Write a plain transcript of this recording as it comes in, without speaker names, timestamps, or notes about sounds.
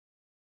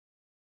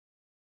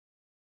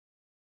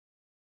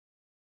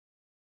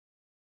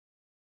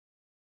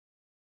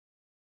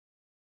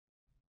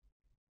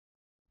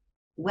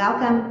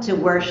Welcome to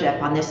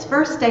worship on this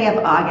first day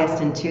of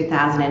August in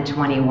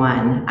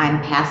 2021.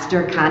 I'm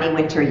Pastor Connie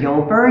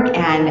Winter-Yolberg,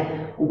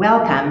 and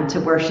welcome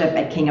to worship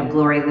at King of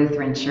Glory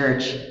Lutheran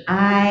Church.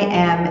 I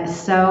am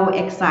so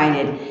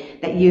excited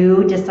that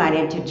you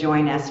decided to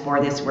join us for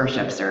this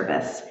worship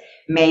service.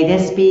 May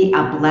this be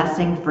a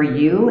blessing for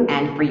you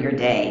and for your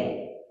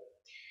day.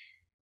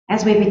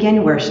 As we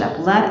begin worship,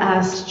 let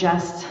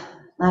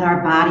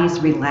our bodies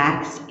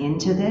relax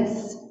into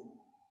this.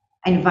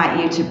 I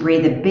invite you to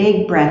breathe a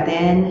big breath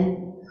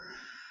in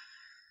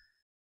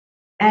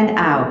and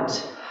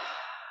out,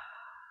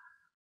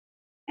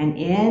 and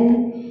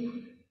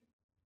in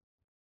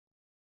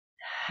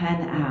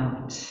and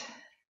out.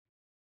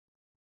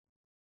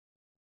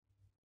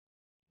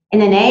 In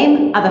the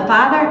name of the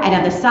Father, and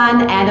of the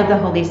Son, and of the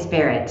Holy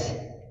Spirit.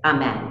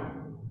 Amen.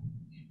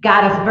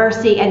 God of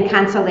mercy and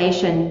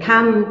consolation,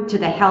 come to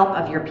the help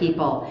of your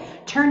people,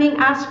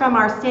 turning us from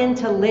our sin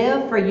to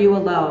live for you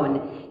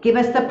alone. Give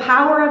us the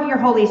power of your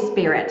Holy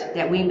Spirit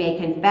that we may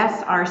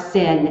confess our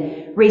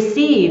sin,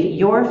 receive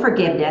your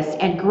forgiveness,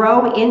 and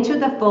grow into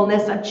the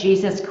fullness of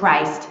Jesus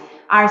Christ,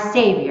 our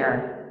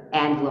Savior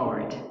and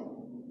Lord.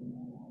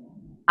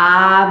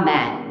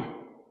 Amen.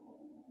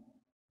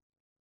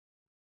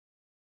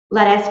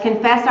 Let us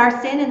confess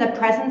our sin in the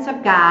presence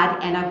of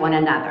God and of one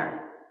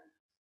another.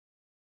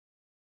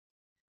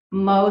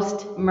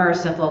 Most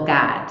merciful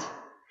God,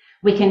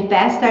 we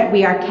confess that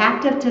we are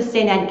captive to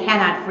sin and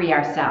cannot free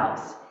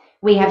ourselves.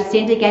 We have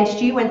sinned against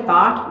you in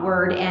thought,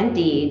 word, and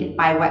deed,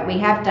 by what we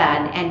have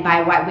done and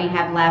by what we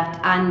have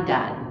left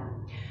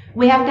undone.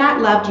 We have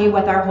not loved you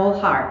with our whole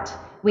heart.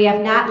 We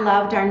have not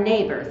loved our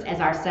neighbors as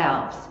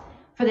ourselves.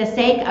 For the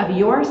sake of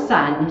your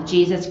Son,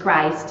 Jesus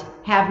Christ,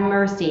 have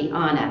mercy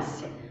on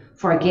us.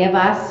 Forgive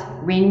us,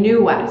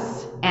 renew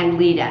us, and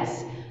lead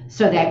us,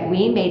 so that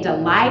we may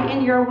delight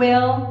in your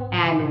will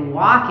and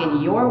walk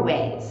in your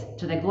ways,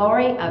 to the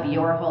glory of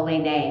your holy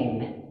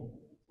name.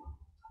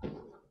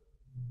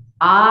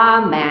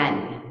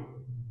 Amen.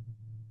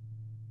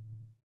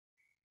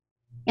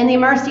 In the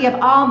mercy of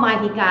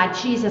Almighty God,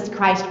 Jesus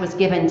Christ was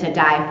given to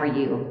die for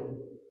you,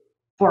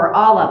 for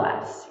all of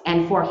us,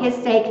 and for his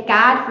sake,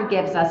 God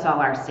forgives us all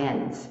our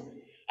sins.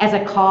 As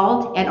a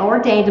called and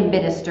ordained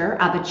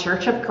minister of the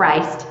Church of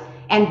Christ,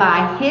 and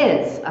by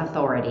his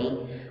authority,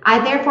 I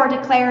therefore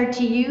declare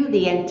to you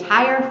the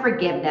entire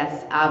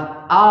forgiveness of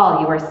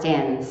all your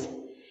sins.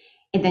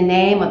 In the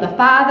name of the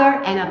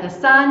Father, and of the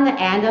Son,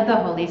 and of the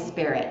Holy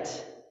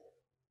Spirit.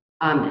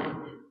 Amen.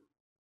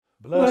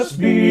 Blessed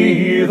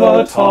be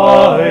the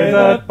tie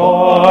that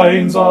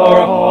binds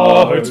our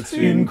hearts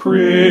in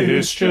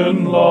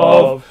Christian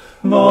love,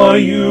 the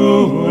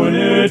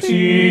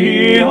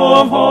unity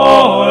of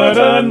heart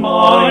and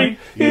mind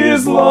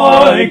is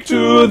like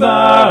to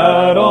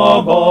that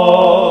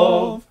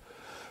above.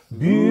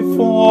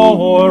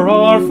 Before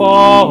our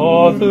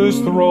Father's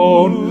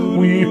throne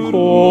we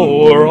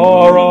pour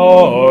our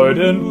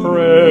ardent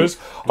prayers.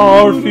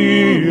 Our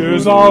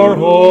fears, our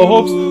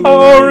hopes,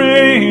 our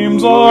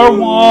aims are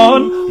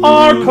one,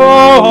 our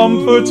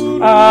comforts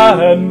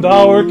and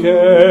our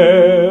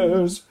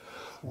cares.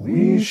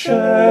 We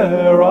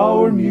share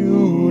our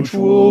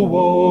mutual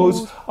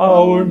woes,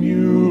 our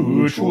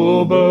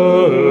mutual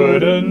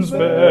burdens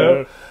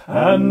bear,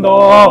 and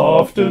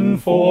often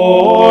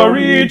for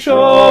each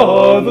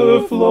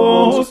other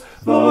flows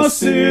the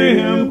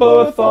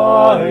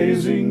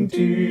sympathizing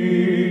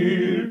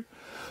tear.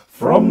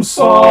 From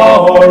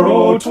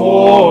sorrow,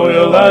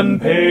 toil, and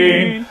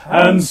pain,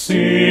 and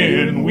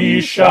sin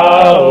we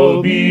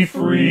shall be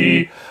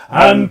free,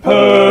 and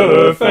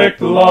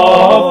perfect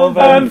love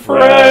and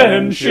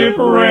friendship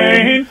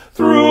reign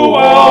through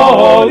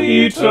all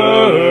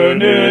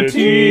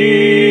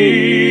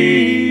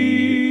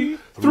eternity.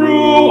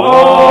 Through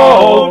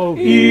all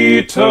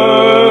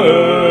eternity.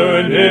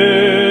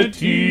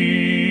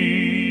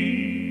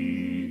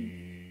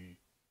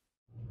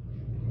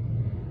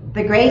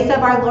 The grace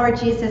of our Lord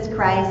Jesus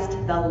Christ,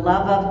 the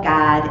love of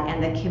God,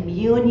 and the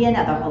communion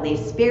of the Holy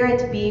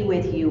Spirit be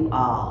with you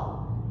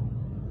all,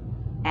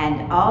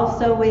 and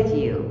also with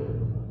you.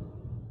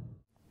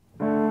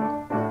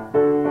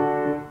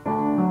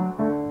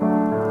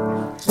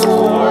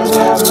 Lord,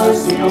 have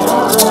mercy on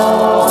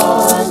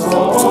us,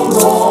 O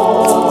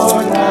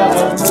Lord,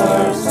 have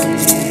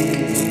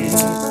mercy.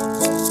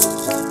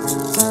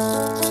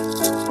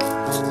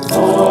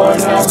 Lord,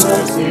 have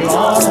mercy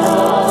on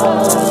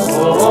us, O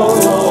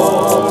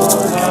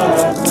Lord,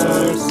 have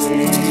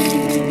mercy.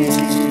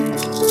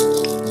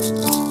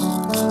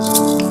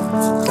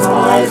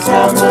 Christ,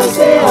 have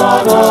mercy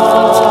on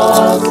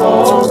us, O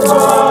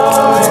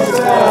Christ,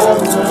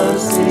 have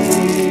mercy.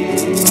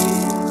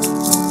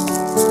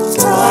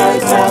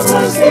 Christ, have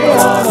mercy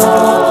on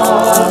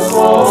us, O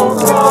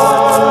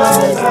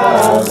Christ,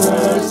 have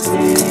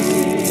mercy.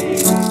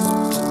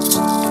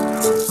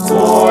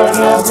 Lord,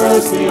 have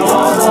mercy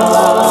on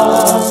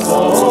us, O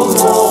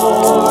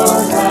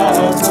Lord,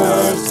 have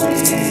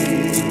mercy.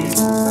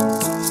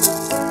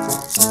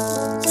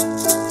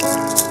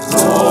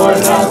 Lord,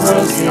 have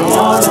mercy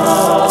on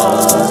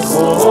us, O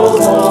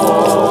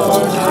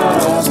Lord,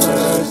 have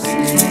mercy.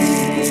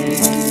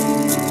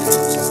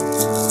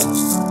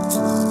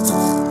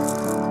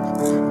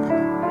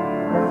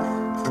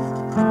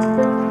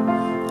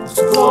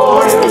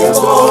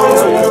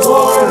 Gloria,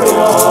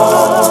 Gloria,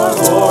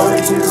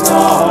 glory to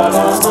God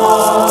on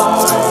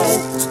high.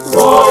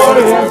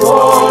 Gloria,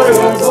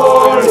 Gloria,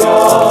 Gloria,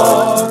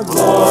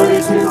 glory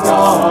to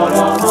God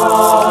on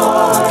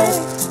high.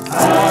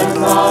 And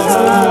on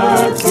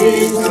earth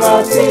peace to the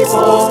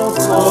people,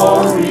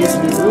 glory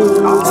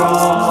to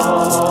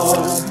God.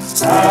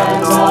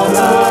 And on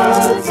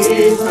earth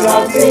peace to the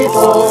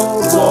people,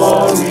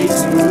 glory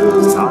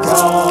to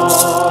God.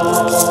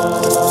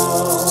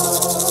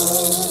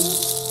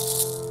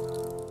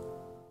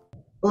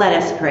 Let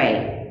us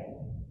pray.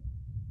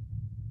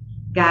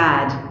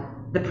 God,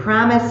 the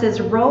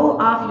promises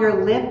roll off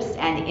your lips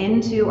and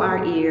into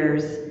our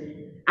ears.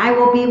 I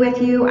will be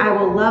with you. I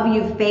will love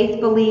you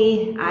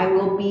faithfully. I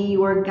will be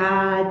your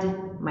God.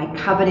 My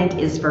covenant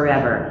is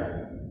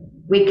forever.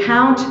 We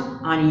count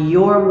on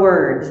your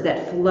words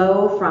that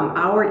flow from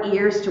our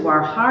ears to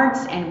our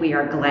hearts, and we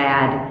are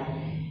glad.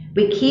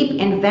 We keep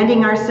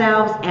inventing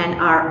ourselves, and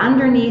our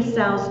underneath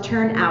selves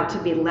turn out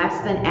to be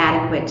less than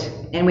adequate,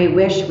 and we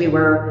wish we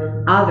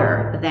were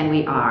other than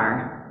we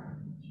are.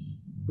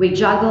 We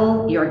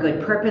juggle your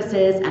good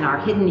purposes and our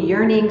hidden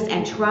yearnings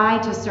and try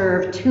to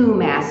serve two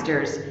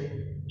masters,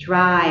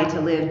 try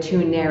to live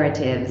two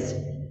narratives,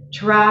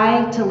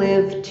 try to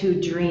live two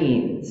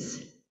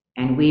dreams,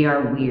 and we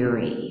are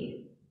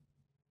weary.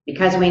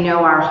 Because we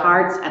know our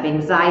hearts of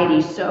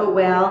anxiety so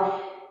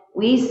well,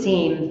 we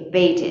seem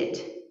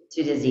fated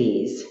to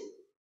disease.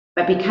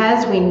 But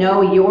because we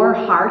know your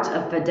heart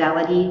of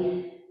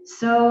fidelity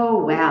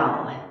so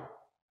well,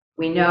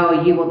 we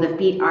know you will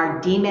defeat our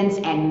demons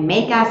and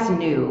make us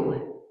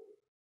new.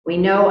 We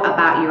know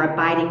about your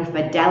abiding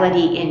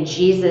fidelity in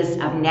Jesus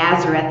of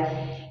Nazareth.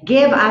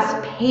 Give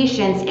us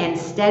patience and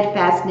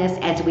steadfastness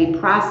as we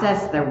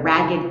process the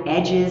ragged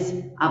edges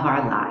of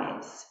our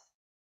lives.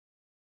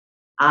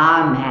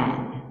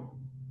 Amen.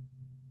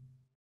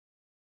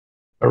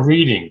 A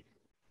reading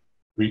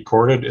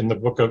recorded in the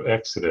book of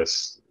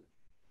Exodus.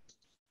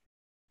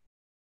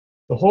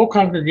 The whole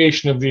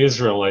congregation of the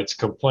Israelites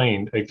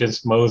complained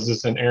against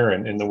Moses and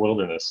Aaron in the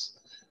wilderness.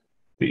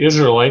 The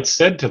Israelites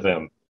said to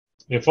them,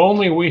 "If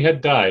only we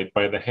had died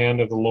by the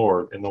hand of the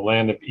Lord in the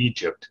land of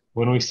Egypt,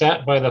 when we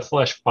sat by the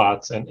flesh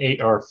pots and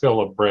ate our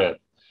fill of bread.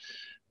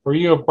 For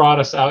you have brought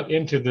us out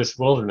into this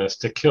wilderness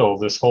to kill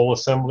this whole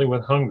assembly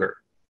with hunger."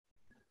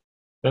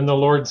 Then the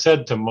Lord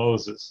said to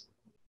Moses,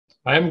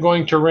 "I am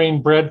going to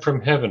rain bread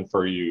from heaven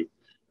for you,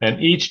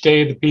 and each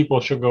day the people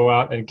shall go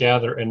out and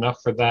gather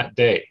enough for that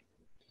day.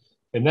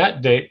 In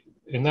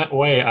that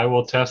way I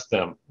will test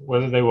them,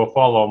 whether they will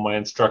follow my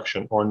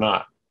instruction or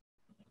not."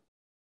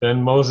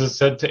 Then Moses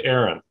said to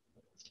Aaron,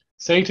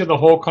 "Say to the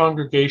whole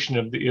congregation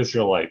of the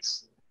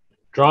Israelites,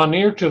 'Draw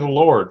near to the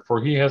Lord,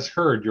 for he has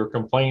heard your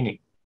complaining.'"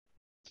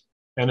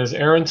 And as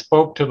Aaron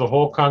spoke to the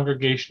whole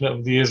congregation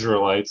of the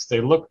Israelites, they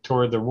looked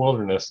toward the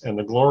wilderness, and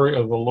the glory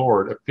of the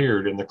Lord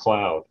appeared in the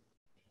cloud.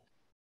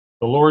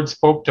 The Lord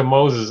spoke to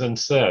Moses and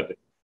said,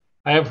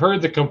 "I have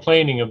heard the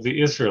complaining of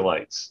the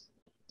Israelites.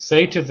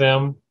 Say to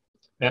them,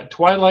 'At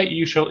twilight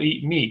you shall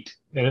eat meat,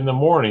 and in the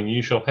morning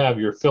you shall have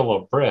your fill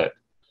of bread.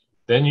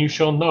 Then you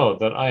shall know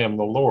that I am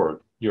the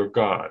Lord, your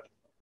God.'"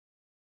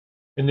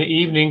 In the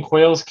evening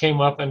quails came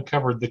up and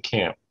covered the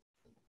camp,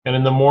 and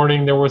in the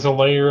morning there was a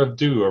layer of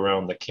dew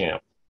around the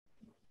camp.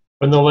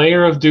 When the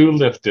layer of dew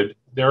lifted,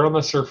 there on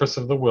the surface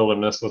of the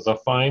wilderness was a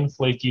fine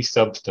flaky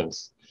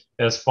substance,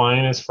 as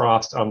fine as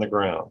frost on the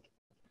ground.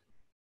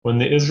 When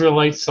the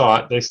Israelites saw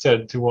it, they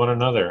said to one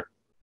another,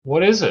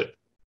 "What is it?"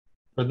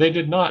 For they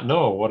did not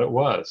know what it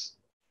was.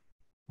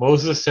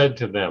 Moses said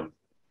to them,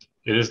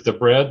 "It is the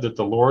bread that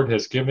the Lord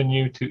has given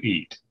you to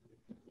eat."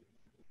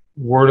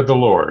 Word of the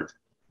Lord.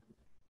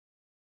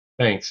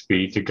 Thanks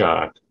be to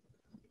God.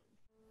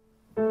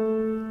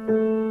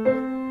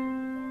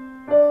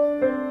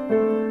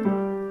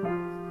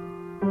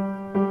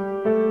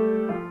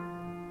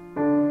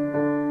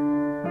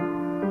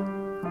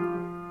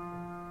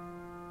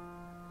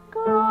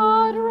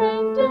 God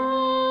rained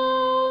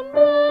down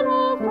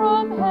manna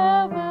from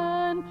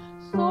heaven,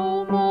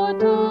 so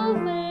mortals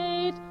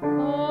ate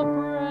the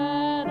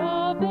bread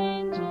of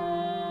angels.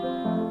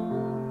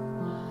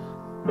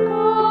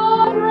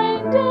 God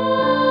rained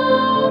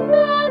down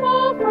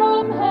manna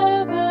from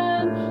heaven,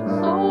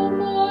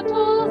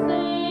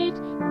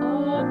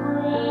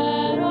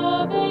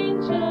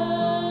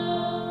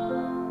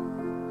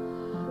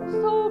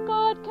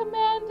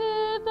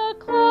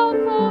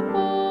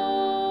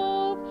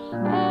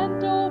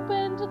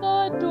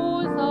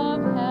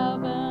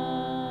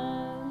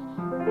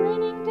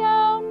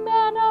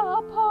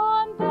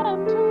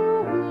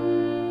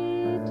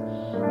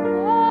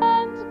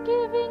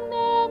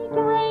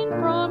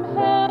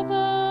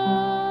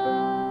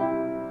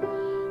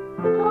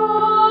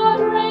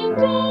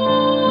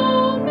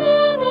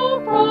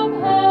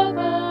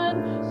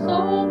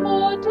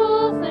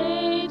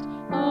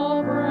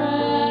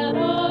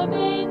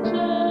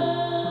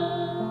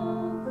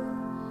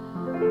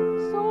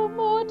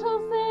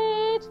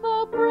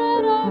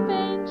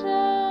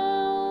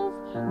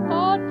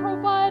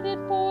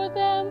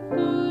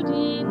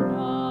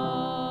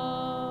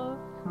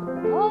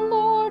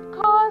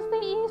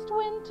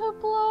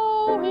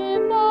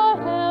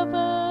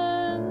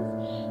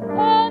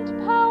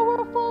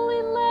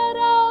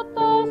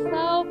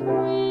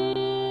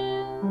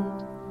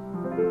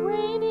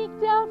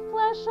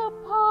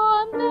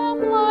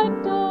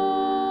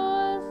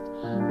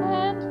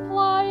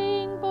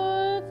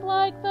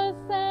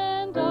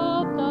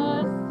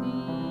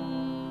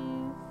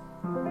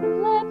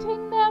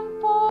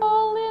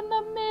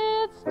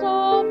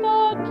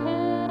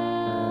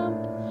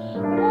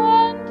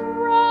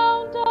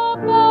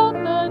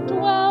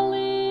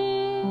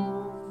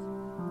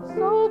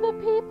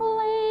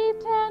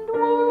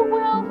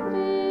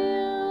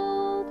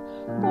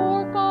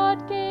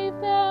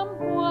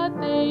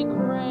 be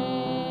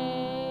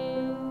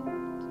great.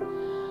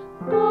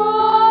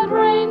 God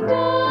rained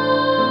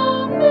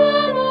down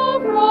manna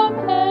from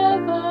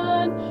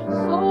heaven,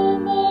 so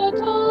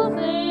mortals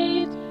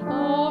ate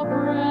the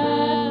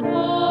bread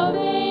of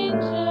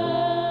angels.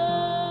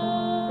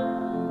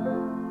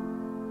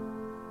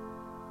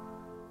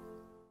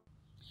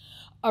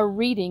 A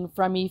reading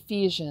from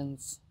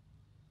Ephesians.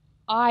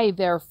 I,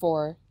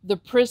 therefore, the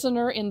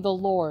prisoner in the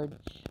Lord,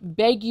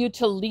 beg you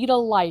to lead a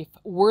life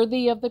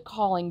worthy of the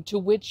calling to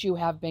which you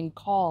have been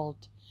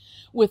called,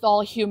 with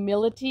all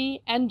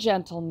humility and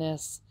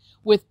gentleness,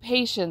 with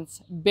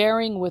patience,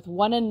 bearing with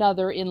one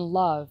another in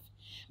love,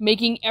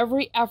 making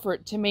every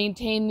effort to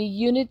maintain the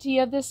unity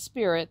of the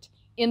Spirit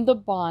in the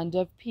bond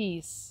of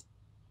peace.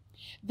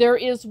 There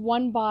is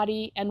one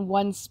body and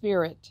one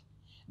Spirit,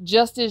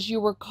 just as you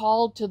were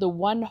called to the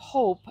one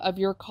hope of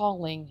your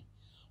calling,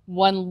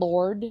 one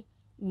Lord,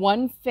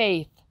 one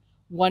faith,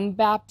 one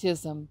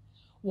baptism,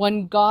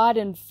 one God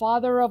and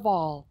Father of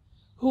all,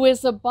 who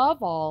is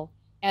above all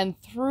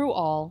and through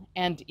all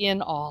and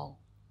in all.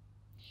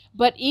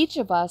 But each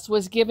of us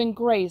was given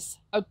grace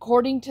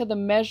according to the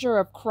measure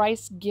of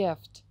Christ's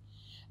gift.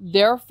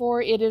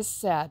 Therefore it is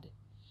said,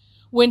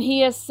 when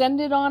he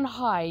ascended on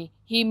high,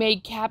 he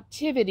made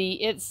captivity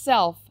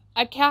itself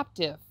a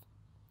captive.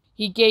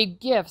 He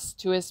gave gifts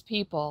to his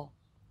people.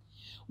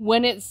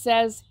 When it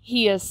says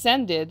he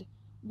ascended,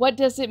 what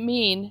does it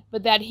mean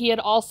but that he had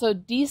also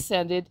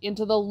descended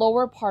into the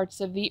lower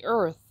parts of the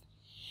earth?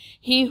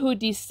 He who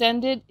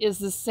descended is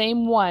the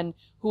same one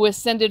who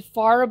ascended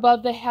far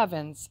above the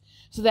heavens,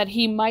 so that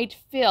he might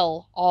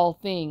fill all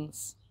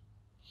things.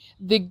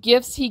 The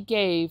gifts he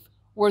gave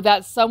were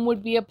that some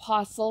would be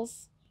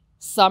apostles,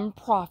 some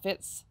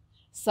prophets,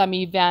 some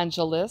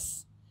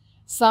evangelists,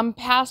 some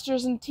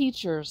pastors and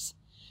teachers,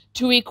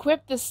 to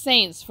equip the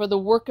saints for the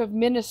work of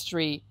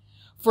ministry,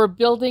 for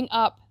building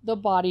up the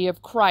body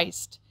of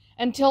Christ,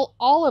 until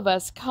all of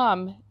us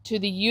come to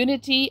the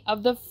unity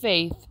of the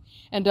faith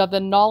and of the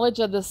knowledge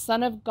of the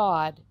Son of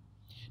God,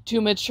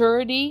 to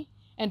maturity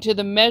and to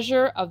the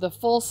measure of the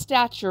full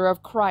stature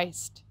of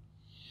Christ.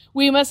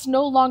 We must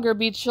no longer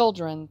be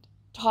children,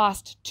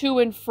 tossed to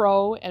and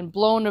fro and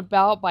blown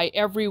about by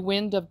every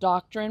wind of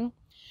doctrine,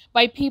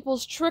 by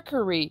people's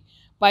trickery,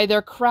 by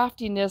their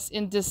craftiness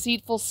in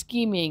deceitful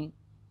scheming.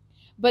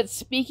 But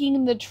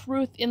speaking the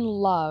truth in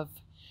love,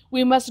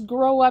 we must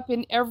grow up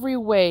in every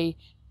way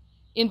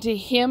into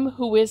him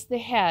who is the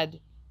head,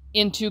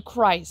 into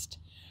Christ,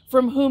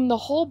 from whom the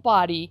whole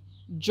body,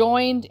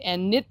 joined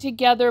and knit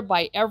together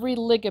by every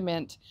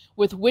ligament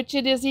with which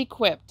it is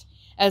equipped,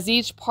 as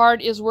each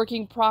part is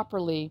working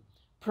properly,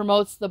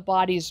 promotes the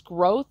body's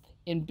growth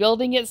in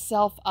building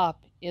itself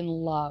up in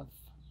love.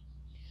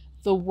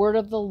 The word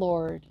of the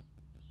Lord.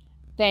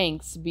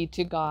 Thanks be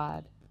to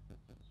God.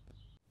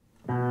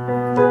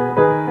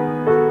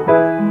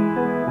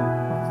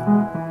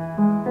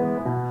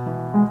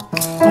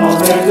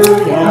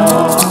 Alleluia,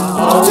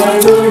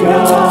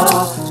 alleluia,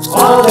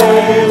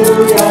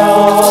 alleluia,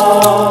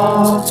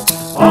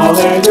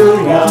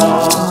 alleluia,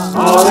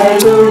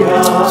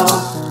 alleluia,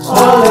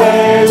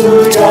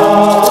 alleluia,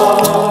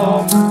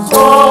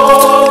 alleluia,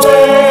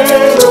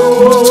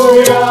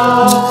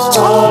 alleluia,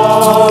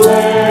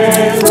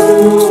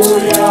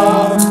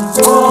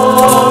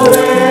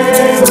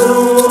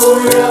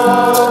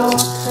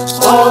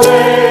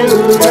 alleluia.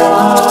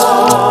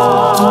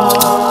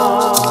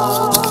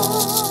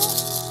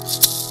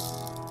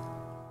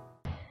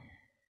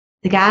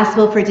 The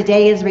gospel for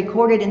today is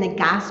recorded in the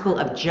Gospel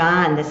of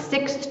John, the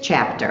 6th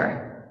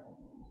chapter.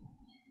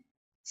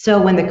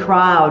 So when the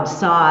crowd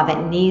saw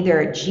that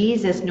neither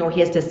Jesus nor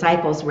his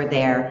disciples were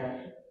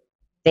there,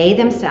 they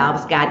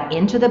themselves got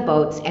into the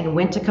boats and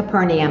went to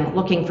Capernaum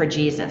looking for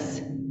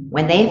Jesus.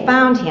 When they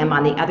found him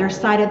on the other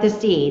side of the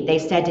sea, they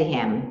said to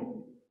him,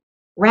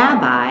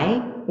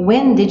 "Rabbi,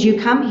 when did you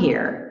come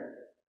here?"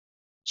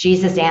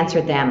 Jesus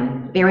answered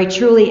them, "Very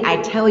truly, I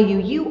tell you,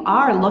 you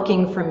are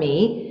looking for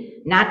me,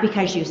 not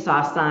because you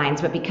saw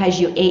signs, but because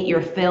you ate your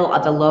fill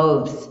of the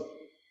loaves.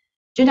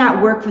 Do not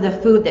work for the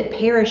food that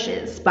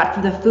perishes, but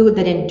for the food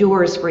that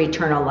endures for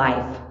eternal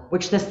life,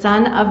 which the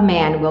Son of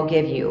Man will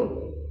give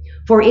you.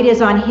 For it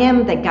is on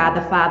him that God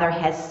the Father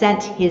has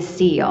sent his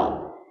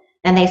seal."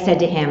 And they said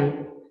to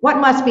him,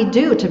 "What must we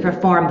do to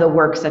perform the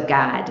works of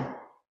God?"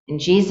 And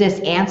Jesus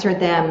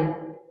answered them,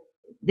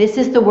 "This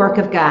is the work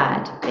of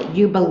God, that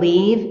you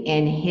believe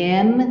in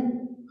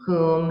him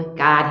whom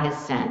God has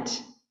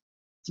sent."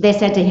 So they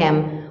said to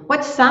him,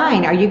 "What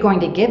sign are you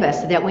going to give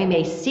us so that we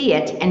may see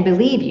it and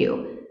believe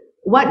you?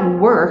 What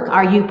work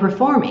are you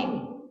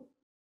performing?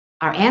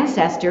 Our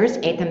ancestors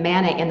ate the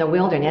manna in the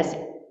wilderness,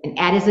 and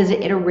as is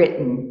it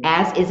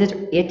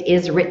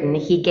written,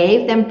 he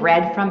gave them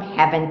bread from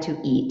heaven to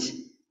eat."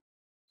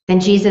 Then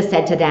Jesus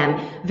said to them,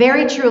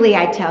 "Very truly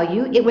I tell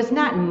you, it was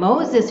not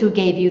Moses who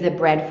gave you the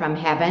bread from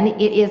heaven,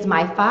 it is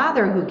my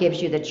Father who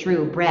gives you the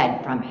true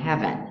bread from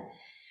heaven.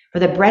 For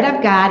the bread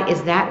of God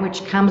is that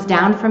which comes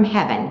down from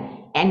heaven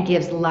and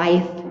gives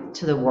life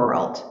to the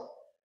world."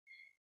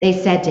 They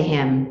said to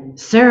him,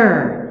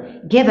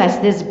 "Sir, give us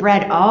this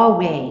bread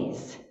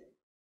always."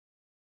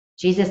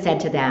 Jesus said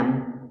to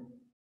them,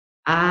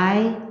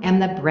 I am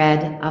the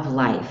bread of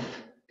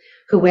life.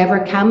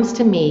 Whoever comes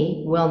to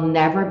me will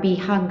never be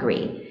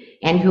hungry,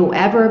 and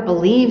whoever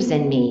believes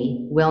in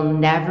me will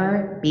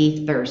never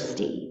be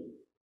thirsty.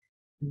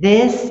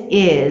 This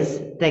is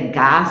the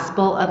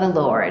gospel of the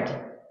Lord.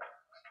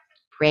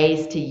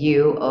 Praise to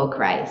you, O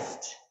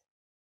Christ.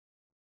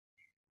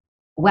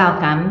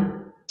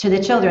 Welcome to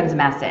the children's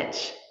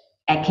message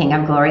at King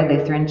of Glory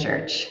Lutheran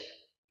Church.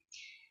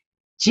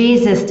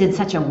 Jesus did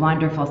such a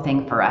wonderful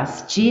thing for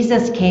us.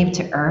 Jesus came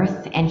to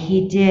earth and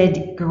he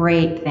did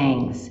great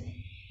things.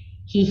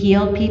 He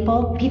healed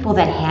people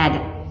that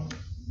had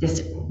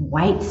this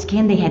white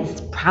skin. They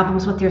had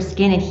problems with their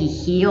skin and he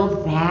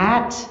healed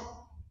that.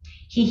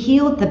 He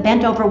healed the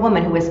bent over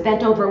woman who was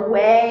bent over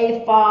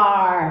way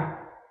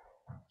far.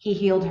 He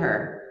healed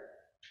her.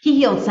 He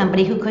healed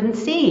somebody who couldn't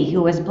see,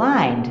 who was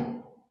blind.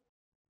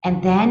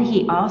 And then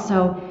he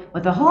also,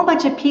 with a whole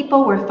bunch of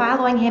people were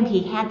following him,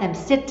 he had them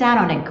sit down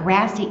on a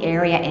grassy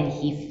area and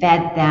he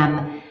fed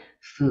them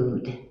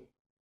food.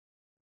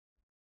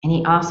 And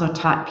he also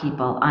taught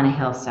people on a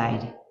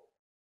hillside.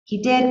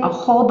 He did a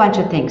whole bunch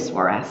of things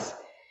for us.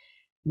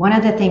 One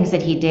of the things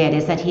that he did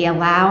is that he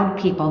allowed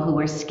people who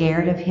were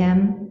scared of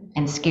him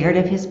and scared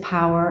of his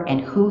power and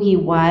who he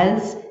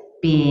was,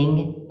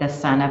 being the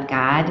Son of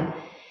God,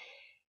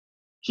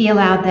 he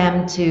allowed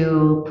them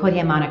to put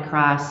him on a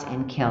cross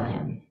and kill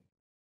him.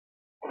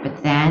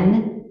 But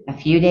then, a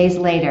few days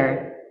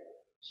later,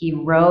 he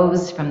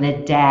rose from the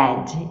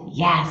dead.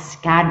 Yes,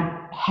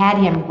 God had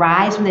him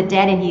rise from the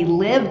dead and he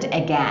lived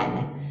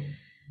again.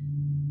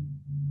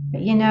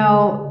 But you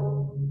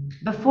know,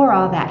 before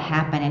all that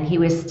happened and he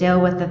was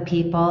still with the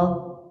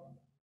people,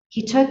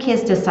 he took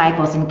his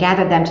disciples and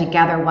gathered them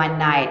together one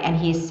night and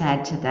he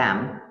said to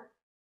them,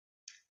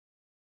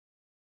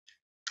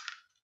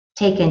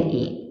 take and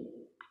eat.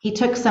 He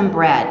took some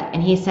bread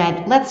and he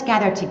said, let's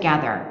gather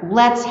together.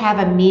 Let's have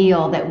a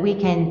meal that we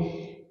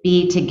can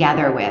be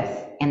together with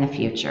in the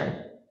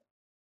future.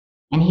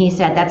 And he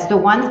said, that's the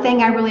one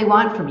thing I really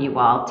want from you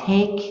all.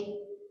 Take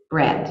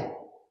bread.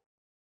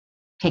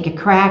 Take a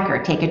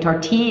cracker, take a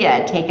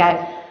tortilla, take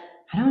a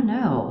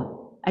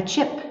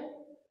chip.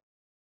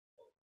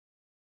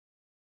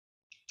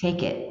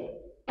 Take it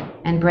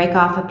and break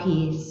off a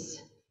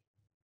piece.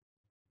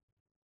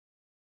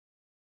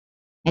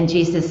 And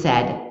Jesus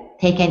said,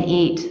 take and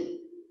eat,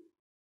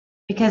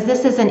 because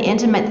this is an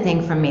intimate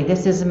thing for me.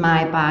 This is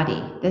my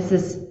body. This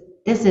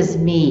is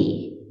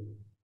me.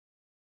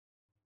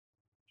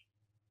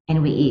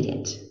 And we eat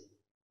it.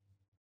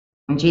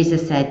 And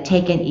Jesus said,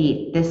 take and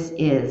eat. This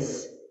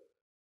is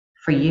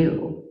for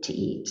you to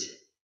eat.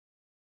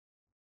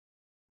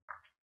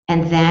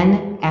 And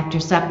then after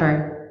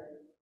supper,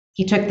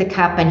 he took the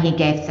cup and he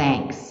gave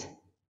thanks.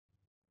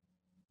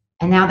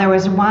 And now there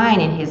was wine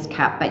in his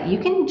cup, but you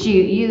can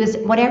use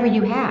whatever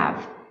you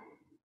have.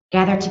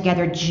 Gather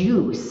together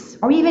juice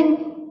or even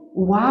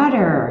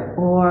water,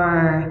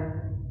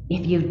 or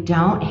if you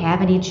don't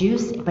have any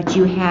juice, but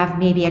you have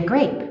maybe a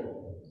grape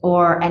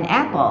or an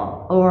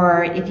apple,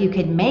 or if you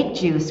could make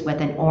juice with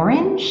an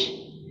orange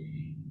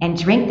and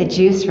drink the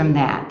juice from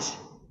that.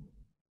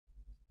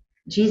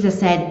 Jesus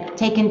said,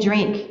 take and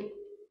drink.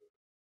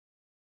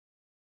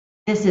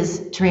 This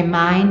is to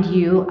remind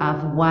you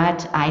of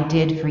what I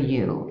did for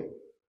you.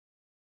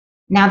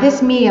 Now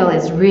this meal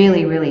is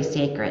really, really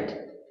sacred.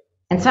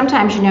 And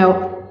sometimes, you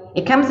know,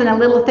 it comes in a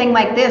little thing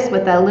like this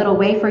with a little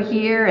wafer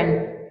here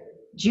and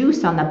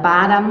juice on the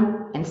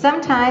bottom. And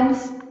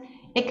sometimes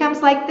it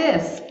comes like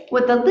this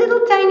with a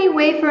little tiny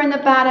wafer in the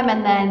bottom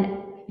and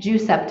then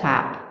juice up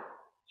top.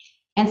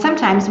 And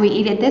sometimes we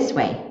eat it this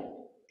way.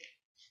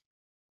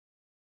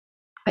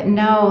 But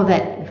know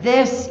that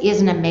this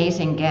is an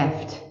amazing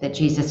gift that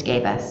Jesus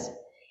gave us.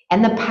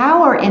 And the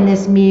power in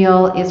this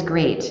meal is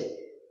great.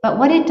 But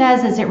what it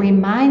does is it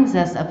reminds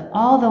us of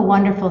all the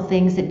wonderful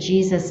things that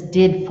Jesus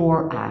did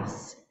for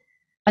us.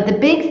 But the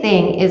big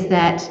thing is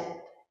that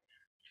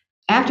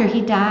after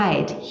he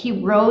died, he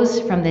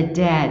rose from the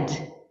dead.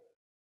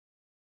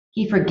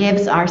 He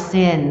forgives our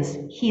sins.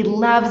 He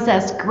loves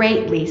us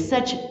greatly.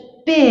 Such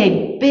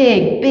big,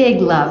 big,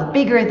 big love,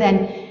 bigger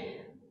than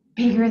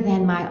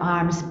my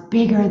arms,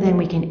 bigger than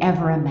we can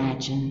ever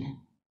imagine.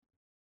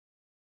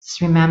 Just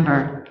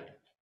remember,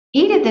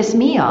 eat at this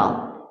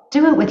meal.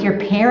 Do it with your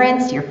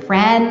parents, your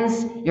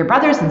friends, your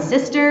brothers and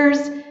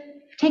sisters.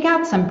 Take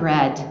out some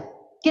bread,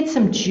 get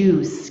some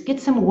juice,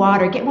 get some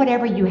water, get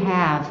whatever you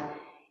have,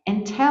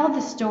 and tell the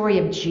story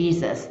of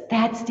Jesus.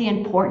 That's the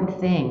important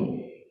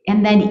thing.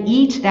 And then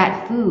eat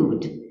that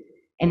food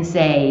and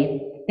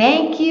say,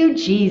 thank you,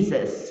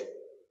 Jesus.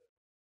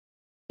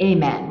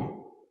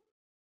 Amen.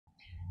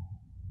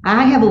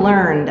 I have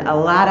learned a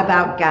lot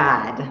about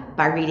God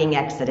by reading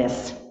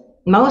Exodus.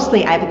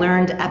 Mostly I've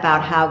learned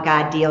about how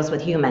God deals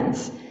with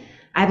humans.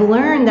 I've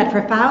learned that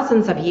for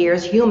thousands of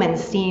years,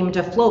 humans seem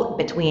to float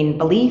between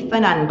belief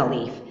and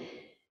unbelief.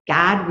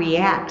 God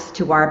reacts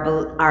to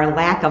our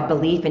lack of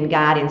belief in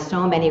God in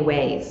so many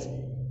ways.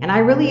 And I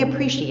really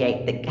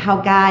appreciate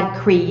how God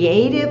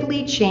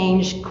creatively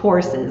changed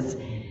courses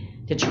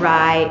to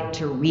try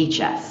to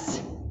reach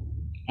us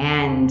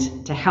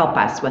and to help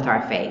us with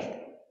our faith.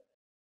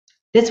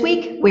 This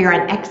week, we are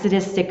in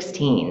Exodus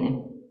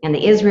 16, and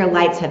the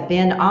Israelites have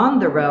been on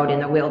the road in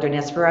the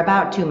wilderness for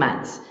about 2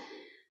 months.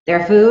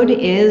 Their food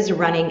is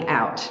running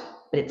out,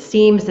 but it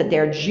seems that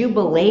their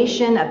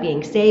jubilation of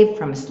being saved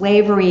from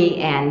slavery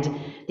and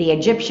the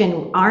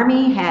Egyptian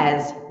army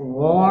has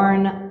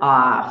worn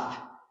off.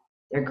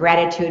 Their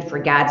gratitude for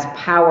God's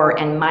power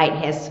and might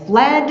has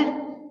fled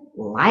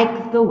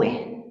like the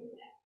wind.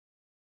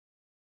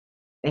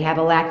 They have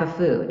a lack of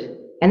food,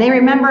 and they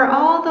remember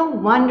all the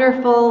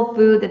wonderful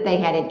food that they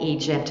had in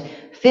Egypt,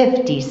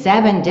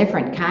 57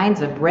 different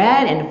kinds of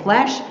bread and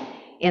flesh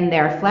in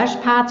their flesh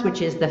pots,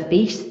 which is the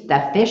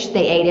fish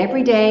they ate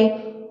every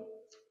day.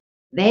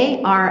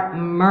 They are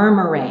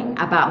murmuring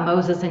about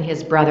Moses and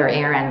his brother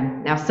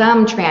Aaron. Now,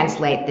 some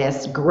translate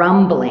this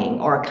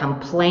grumbling or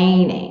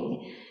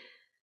complaining.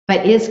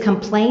 But is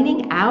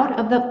complaining out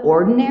of the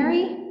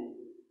ordinary?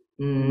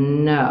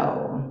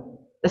 No.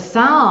 The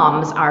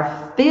Psalms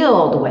are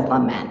filled with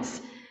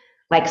laments,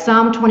 like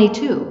Psalm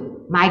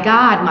 22, my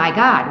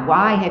God,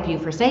 why have you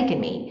forsaken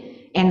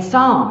me? And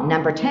Psalm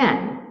number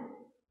 10,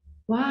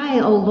 why,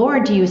 O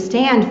Lord, do you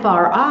stand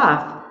far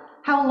off?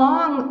 How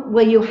long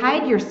will you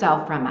hide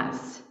yourself from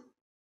us?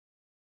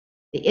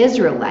 The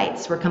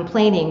Israelites were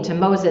complaining to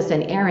Moses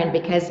and Aaron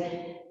because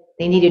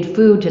they needed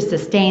food to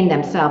sustain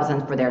themselves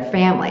and for their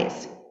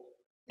families.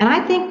 And I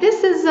think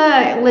this is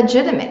a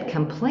legitimate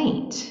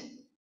complaint.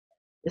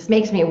 This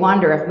makes me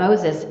wonder if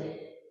Moses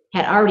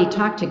had already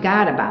talked to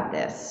God about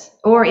this.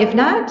 Or if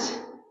not,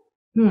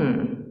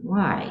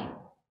 why?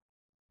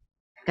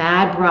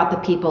 God brought the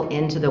people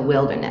into the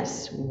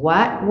wilderness.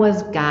 What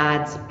was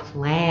God's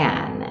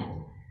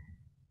plan?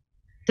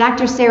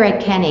 Dr.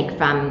 Sarah Koenig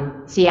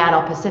from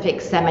Seattle Pacific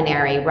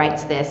Seminary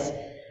writes this: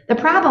 the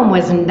problem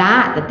was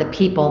not that the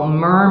people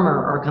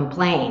murmur or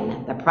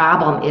complain. The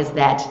problem is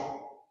that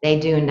they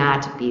do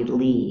not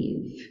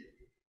believe.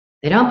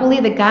 They don't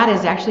believe that God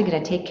is actually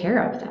going to take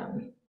care of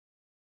them.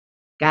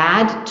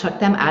 God took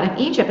them out of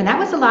Egypt, and that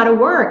was a lot of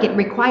work. It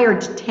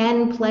required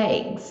 10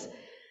 plagues.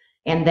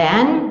 And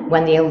then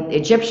when the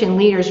Egyptian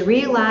leaders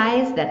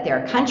realized that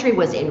their country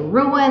was in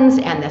ruins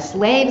and the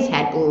slaves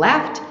had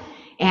left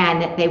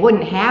and they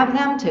wouldn't have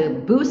them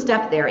to boost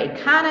up their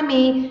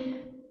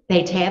economy,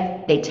 they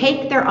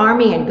take their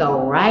army and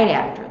go right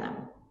after them.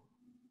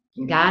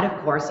 And God, of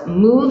course,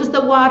 moves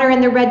the water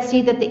in the Red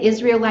Sea that the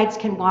Israelites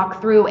can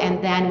walk through,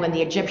 and then when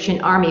the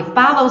Egyptian army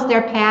follows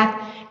their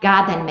path,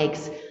 God then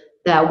makes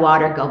the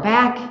water go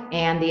back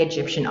and the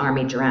Egyptian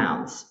army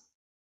drowns.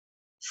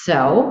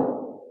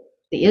 So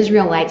the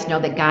Israelites know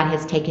that God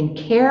has taken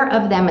care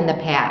of them in the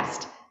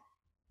past,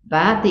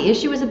 but the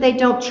issue is that they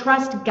don't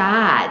trust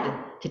God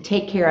to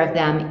take care of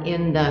them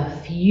in the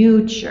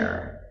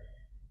future.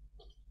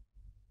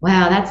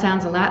 Well, that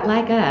sounds a lot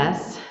like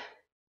us.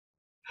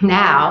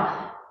 Now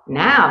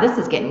this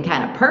is getting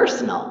kind of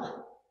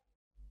personal.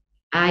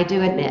 I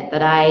do admit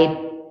that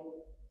I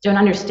don't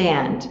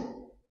understand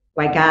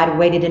why God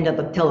waited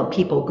until the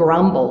people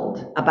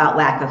grumbled about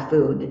lack of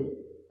food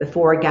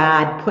before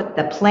God put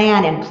the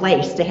plan in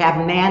place to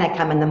have manna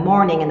come in the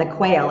morning and the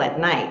quail at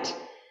night.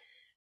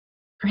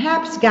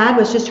 Perhaps God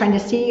was just trying to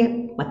see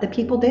what the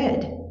people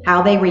did,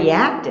 how they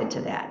reacted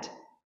to that.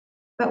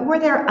 But were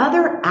there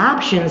other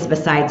options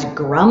besides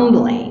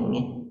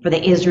grumbling for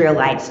the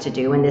Israelites to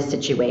do in this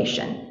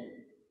situation?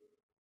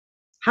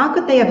 How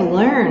could they have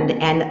learned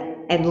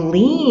and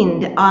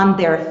leaned on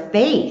their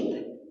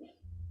faith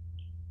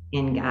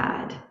in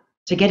God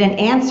to get an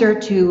answer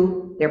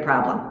to their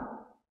problem?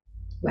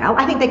 Well,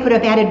 I think they could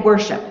have added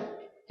worship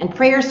and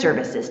prayer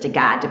services to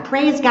God, to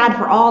praise God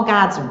for all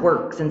God's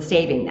works in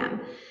saving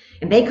them.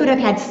 And they could have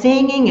had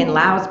singing and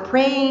loud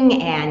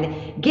praying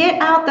and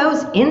get out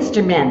those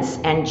instruments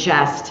and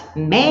just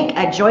make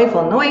a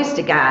joyful noise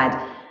to God.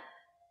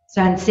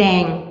 So in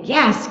saying,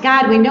 yes,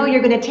 God, we know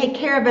you're going to take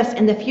care of us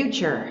in the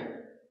future.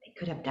 They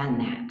could have done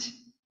that.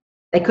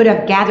 They could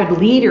have gathered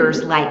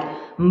leaders like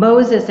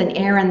Moses and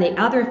Aaron, the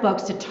other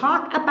folks, to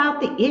talk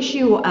about the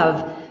issue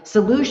of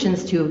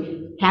solutions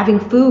to having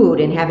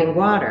food and having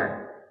water.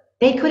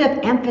 They could have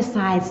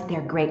emphasized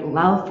their great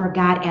love for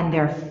God and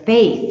their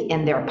faith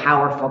in their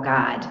powerful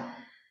God.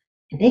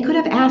 And they could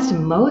have asked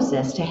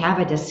Moses to have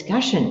a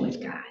discussion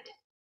with God.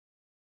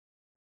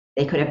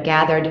 They could have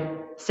gathered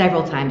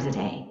several times a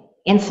day,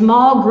 in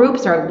small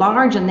groups or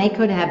large, and they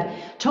could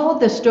have told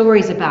the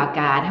stories about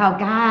God, how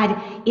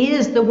God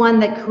is the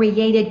one that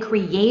created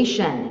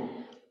creation.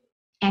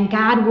 And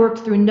God worked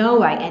through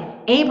Noah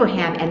and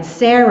Abraham and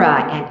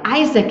Sarah and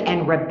Isaac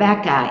and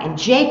Rebekah and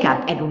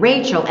Jacob and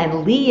Rachel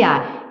and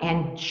Leah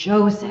and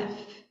Joseph.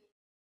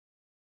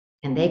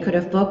 And they could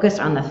have focused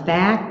on the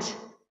fact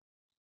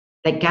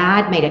that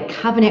God made a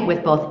covenant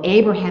with both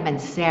Abraham and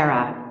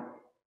Sarah.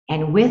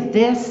 And with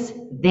this,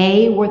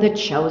 they were the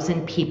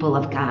chosen people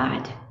of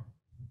God.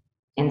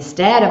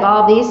 Instead of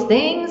all these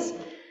things,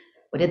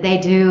 what did they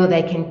do?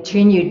 They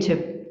continued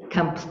to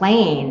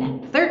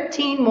complain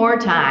 13 more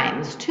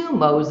times to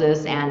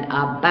Moses and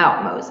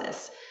about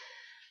Moses.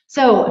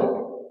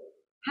 So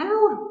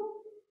How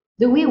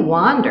do we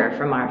wander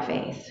from our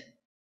faith?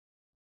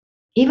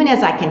 Even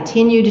as I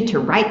continued to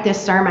write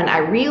this sermon, I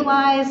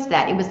realized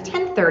that it was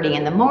 10:30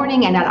 in the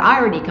morning and I'd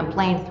already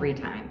complained 3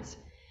 times.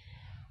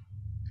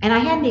 And I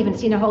hadn't even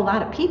seen a whole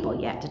lot of people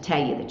yet, to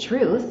tell you the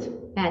truth,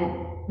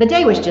 and the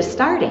day was just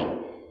starting.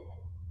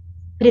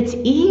 But it's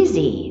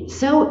easy,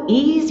 so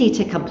easy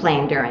to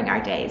complain during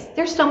our days.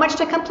 There's so much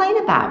to complain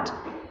about.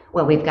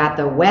 Well, we've got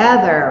the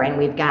weather, and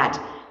we've got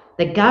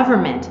the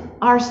government,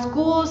 our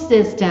school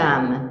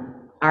system,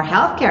 our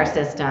healthcare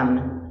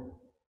system,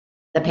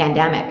 the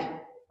pandemic,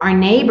 our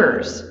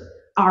neighbors,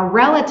 our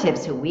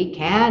relatives who we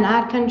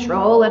cannot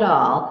control at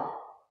all,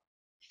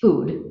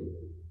 food,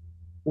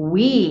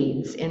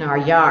 weeds in our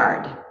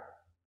yard,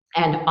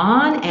 and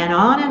on and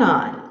on and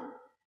on.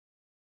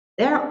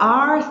 There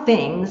are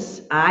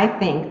things, I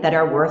think, that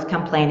are worth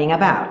complaining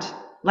about,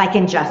 like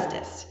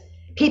injustice,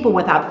 people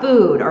without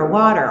food or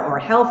water or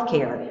health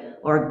care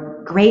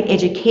or great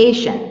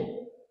education,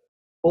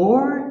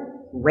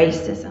 or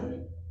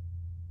racism.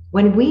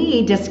 When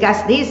we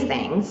discuss these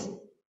things,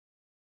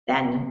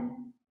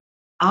 then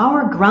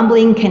our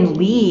grumbling can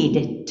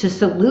lead to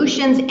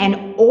solutions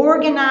and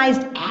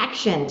organized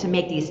action to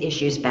make these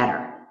issues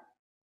better.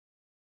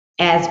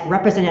 As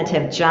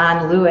Representative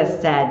John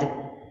Lewis said,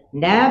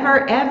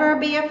 never ever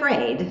be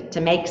afraid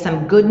to make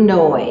some good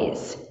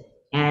noise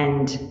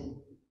and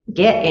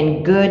get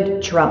in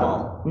good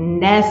trouble,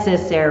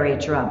 necessary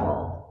trouble.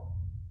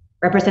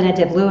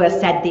 Representative Lewis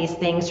said these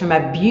things from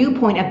a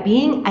viewpoint of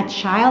being a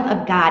child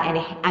of God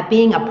and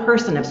being a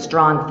person of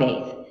strong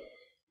faith.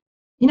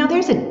 You know,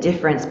 there's a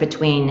difference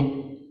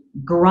between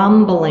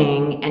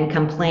grumbling and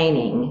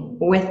complaining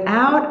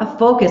without a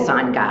focus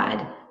on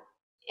God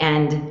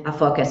and a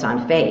focus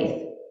on faith,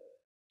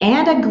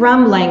 and a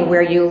grumbling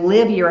where you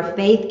live your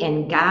faith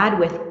in God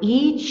with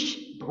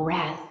each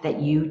breath that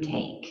you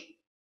take.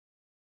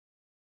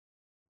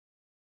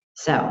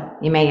 So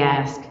you may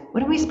ask,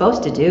 what are we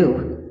supposed to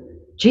do?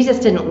 Jesus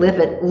didn't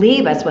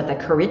leave us with a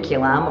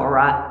curriculum or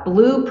a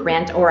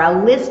blueprint or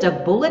a list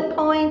of bullet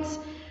points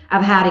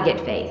of how to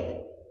get faith.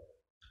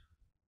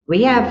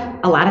 We have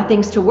a lot of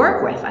things to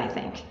work with, I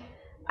think.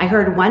 I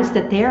heard once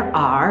that there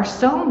are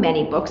so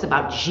many books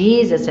about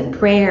Jesus and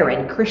prayer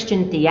and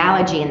Christian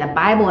theology in the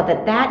Bible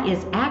that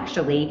is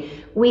actually,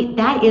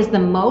 that is the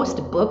most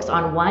books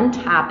on one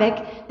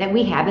topic that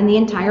we have in the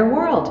entire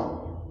world.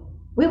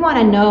 We want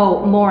to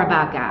know more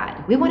about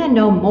God. We want to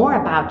know more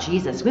about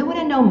Jesus. We want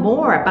to know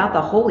more about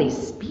the Holy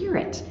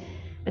Spirit.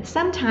 But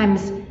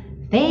sometimes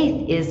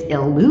faith is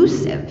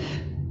elusive.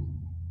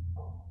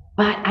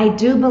 But I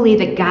do believe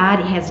that God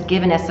has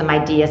given us some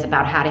ideas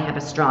about how to have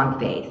a strong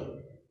faith.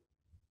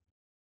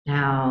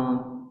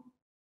 Now,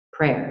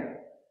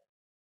 prayer.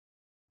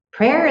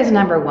 Prayer is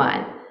number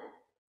one.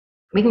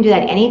 We can do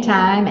that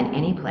anytime and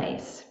any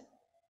place.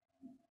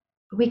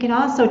 But we can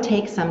also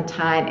take some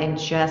time and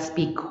just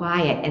be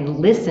quiet and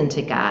listen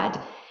to God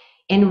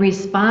in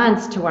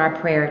response to our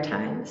prayer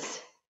times.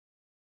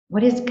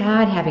 What is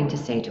God having to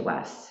say to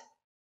us?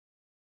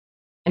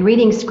 And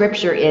reading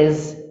scripture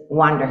is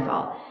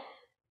wonderful.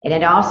 And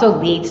it also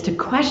leads to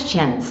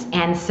questions.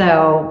 And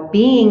so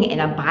being in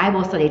a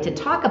Bible study to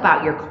talk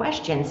about your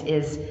questions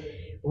is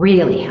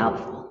really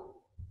helpful.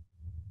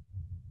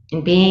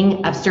 And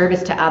being of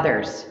service to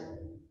others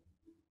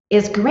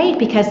is great,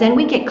 because then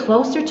we get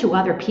closer to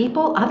other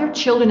people, other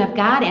children of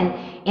God.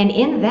 And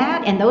in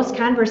that, in those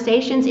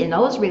conversations, in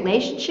those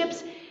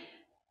relationships,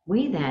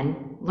 we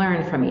then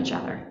learn from each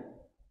other.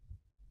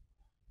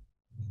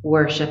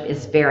 Worship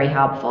is very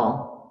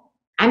helpful.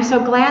 I'm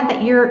so glad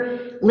that you're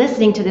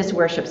listening to this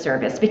worship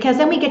service, because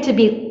then we get to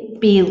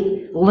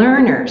be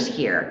learners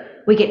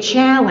here. We get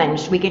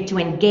challenged. We get to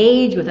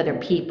engage with other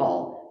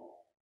people.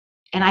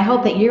 And I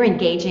hope that you're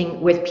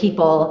engaging with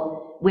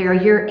people where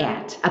you're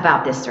at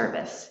about this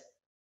service.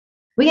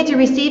 We get to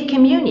receive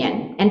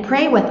communion and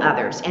pray with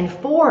others and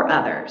for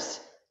others.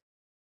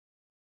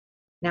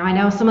 Now, I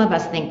know some of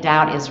us think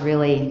doubt is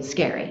really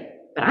scary,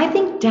 but I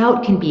think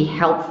doubt can be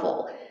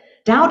helpful.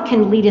 Doubt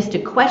can lead us to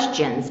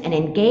questions and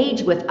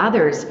engage with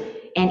others,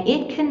 and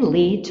it can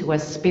lead to a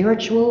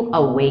spiritual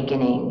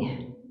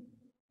awakening.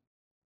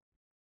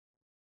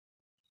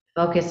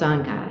 Focus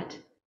on God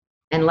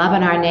and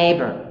loving our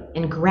neighbor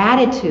and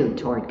gratitude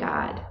toward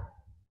God.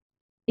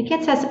 It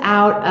gets us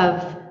out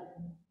of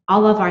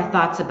all of our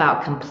thoughts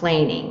about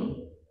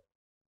complaining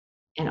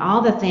and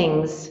all the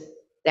things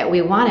that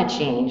we want to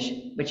change,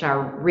 which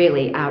are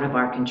really out of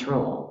our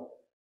control.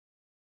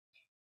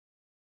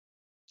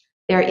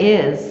 There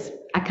is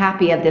a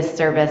copy of this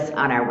service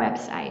on our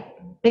website,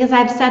 because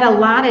I've said a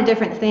lot of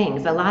different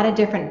things, a lot of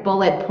different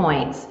bullet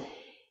points.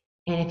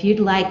 And if you'd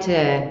like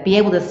to be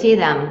able to see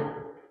them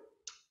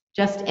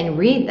and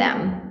read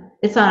them,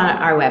 it's on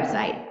our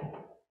website.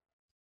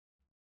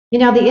 You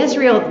know, the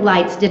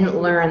Israelites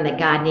didn't learn that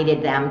God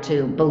needed them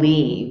to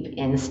believe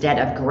instead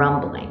of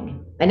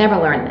grumbling. They never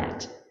learned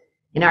that.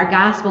 In our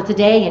gospel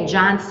today, in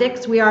John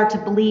 6, we are to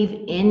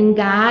believe in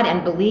God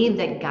and believe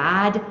that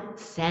God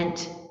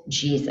sent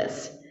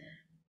Jesus.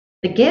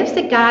 The gifts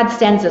that God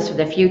sends us for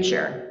the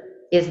future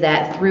is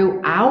that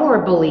through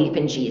our belief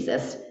in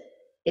Jesus,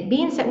 it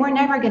means that we're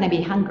never going to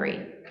be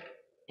hungry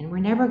and we're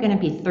never going to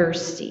be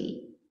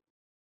thirsty.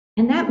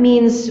 And that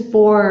means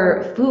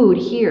for food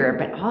here,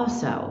 but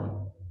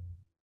also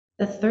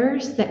the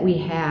thirst that we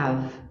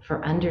have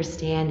for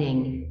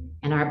understanding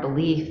and our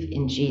belief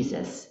in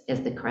Jesus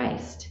as the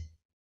Christ.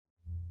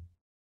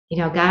 You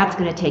know, God's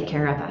going to take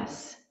care of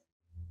us.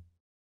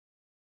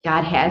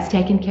 God has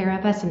taken care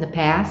of us in the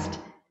past.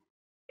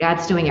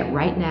 God's doing it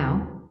right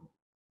now.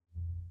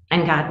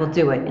 And God will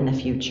do it in the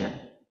future.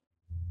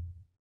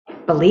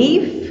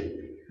 Belief?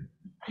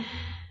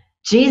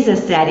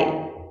 Jesus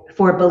said,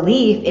 for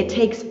belief, it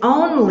takes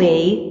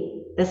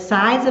only the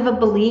size of a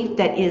belief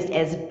that is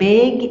as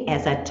big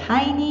as a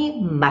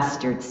tiny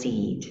mustard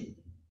seed.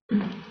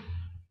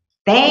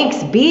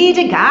 Thanks be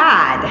to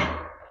God.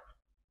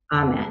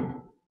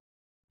 Amen.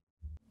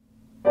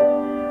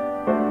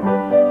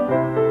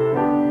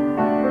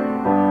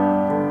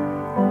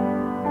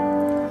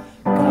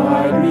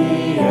 Guide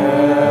me,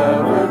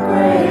 ever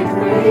great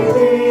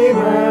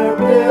Redeemer,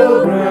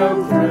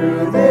 pilgrim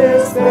through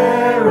this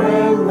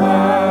barren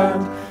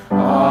land.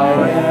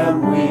 I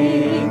am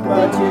weak,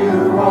 but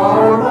you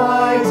are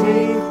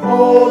mighty.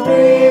 Hold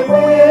me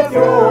with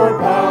your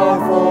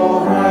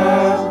powerful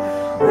hand.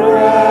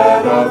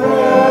 Bread of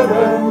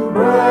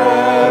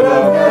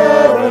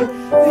heaven,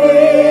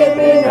 feed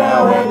me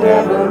now and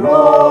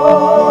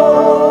evermore.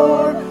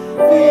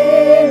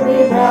 Feed me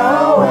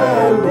now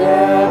and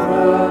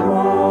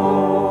evermore.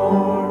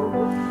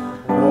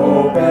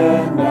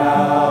 Open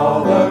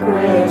now the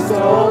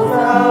crystal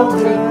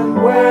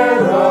fountain where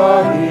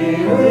the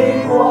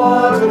healing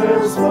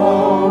waters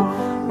flow.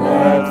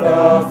 Let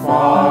the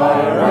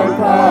fire and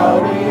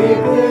cloudy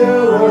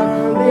pillar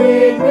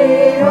lead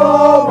me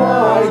all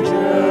my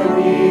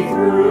journey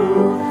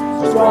through.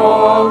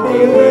 Strong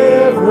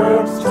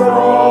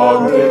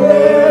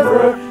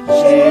deliverer,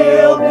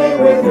 shield me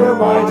with your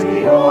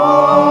mighty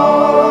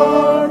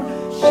arm.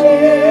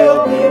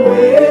 Shield me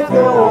with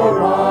your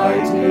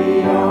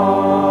mighty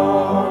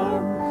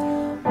arm.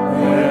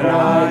 When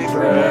I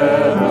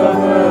tread the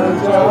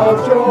verge of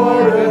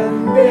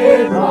Jordan,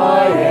 bid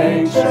my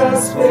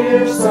anxious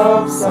fears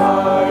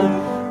subside.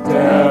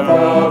 Death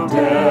of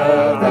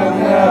death and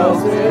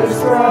hell's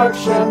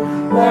destruction,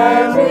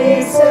 land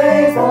me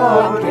safe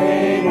on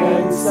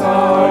Canaan's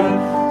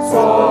side.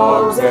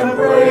 Songs and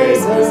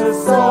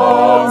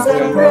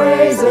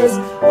praises,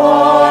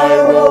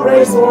 I will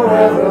raise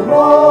forevermore.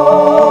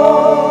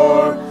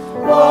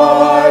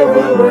 I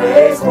will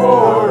raise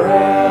forevermore.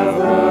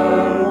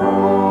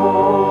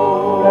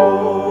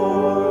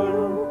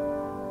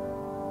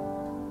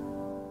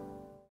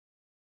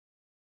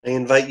 I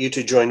invite you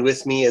to join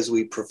with me as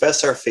we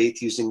profess our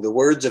faith using the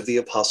words of the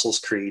Apostles'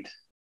 Creed.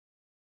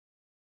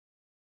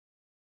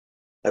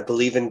 I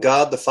believe in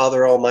God, the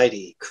Father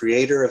Almighty,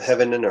 creator of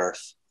heaven and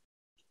earth.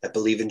 I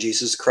believe in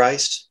Jesus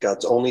Christ,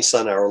 God's only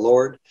Son, our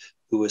Lord,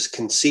 who was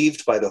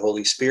conceived by the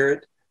Holy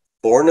Spirit,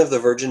 born of the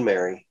Virgin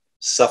Mary,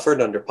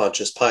 suffered under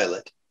Pontius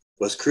Pilate,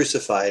 was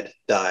crucified,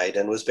 died,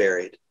 and was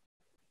buried.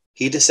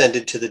 He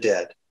descended to the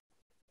dead.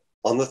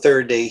 On the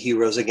third day he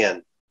rose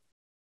again.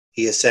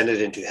 He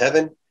ascended into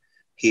heaven.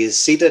 He is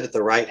seated at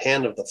the right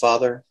hand of the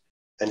Father,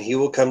 and he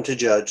will come to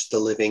judge the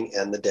living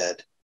and the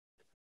dead.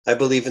 I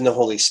believe in the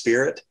Holy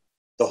Spirit,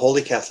 the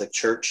Holy Catholic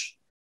Church,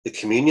 the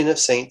communion of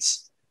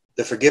saints,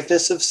 the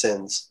forgiveness of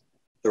sins,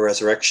 the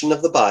resurrection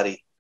of the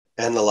body,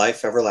 and the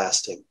life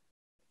everlasting.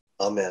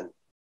 Amen.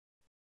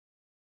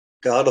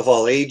 God of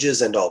all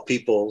ages and all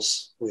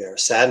peoples, we are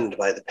saddened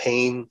by the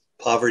pain,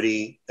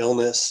 poverty,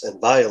 illness,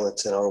 and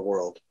violence in our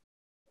world.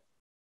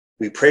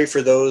 We pray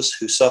for those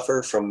who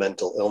suffer from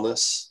mental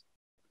illness,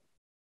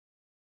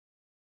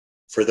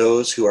 for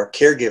those who are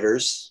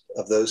caregivers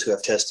of those who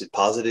have tested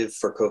positive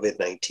for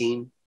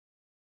COVID-19,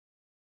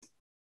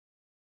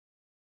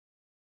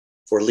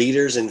 for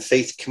leaders in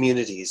faith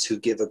communities who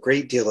give a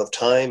great deal of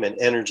time and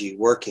energy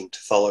working to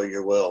follow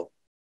your will,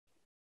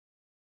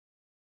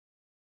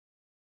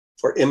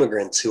 for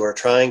immigrants who are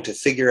trying to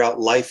figure out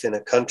life in a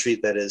country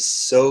that is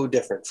so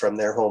different from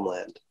their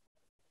homeland,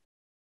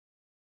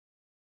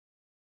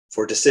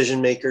 for decision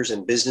makers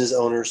and business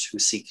owners who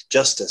seek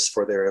justice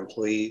for their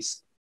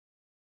employees,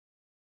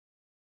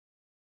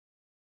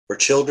 for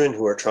children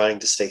who are trying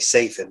to stay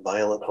safe in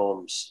violent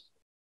homes,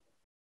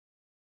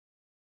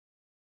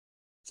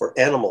 for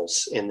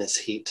animals in this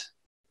heat,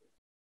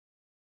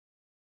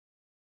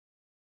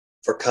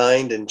 for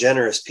kind and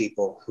generous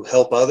people who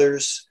help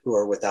others who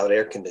are without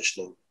air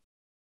conditioning.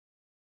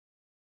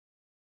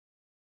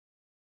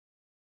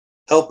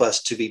 Help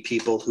us to be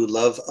people who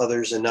love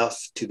others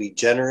enough to be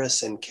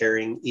generous and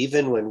caring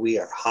even when we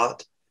are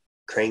hot,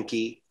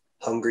 cranky,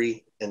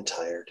 hungry, and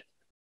tired.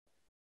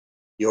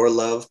 Your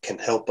love can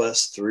help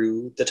us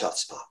through the tough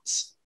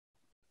spots.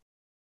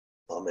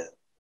 Amen.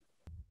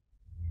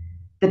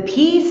 The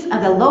peace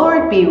of the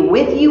Lord be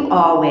with you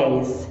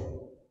always.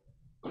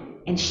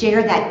 And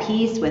share that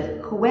peace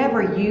with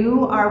whoever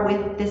you are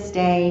with this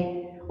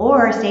day,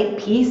 or say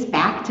peace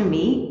back to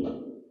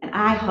me. And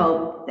I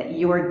hope that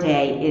your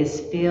day is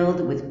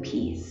filled with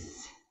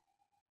peace.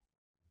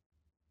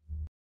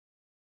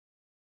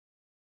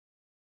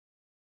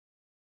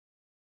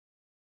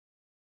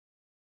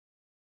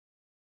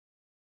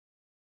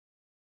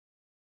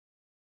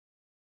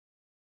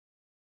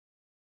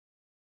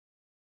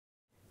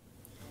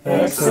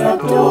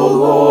 Accept, O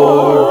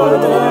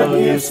Lord, the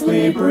gifts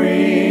we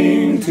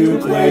bring to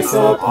place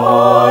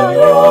upon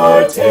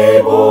your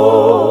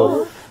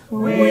table.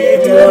 We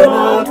do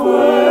not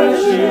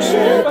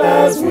worship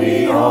as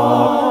we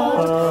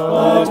ought,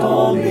 but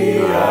only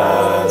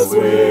as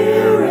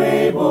we're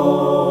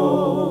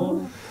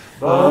able.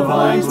 The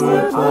vines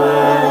were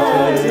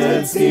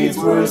planted, seeds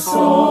were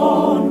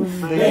sown,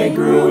 they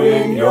grew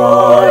in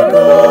your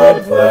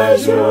good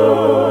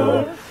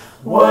pleasure.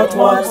 What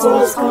once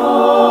was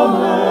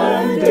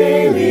common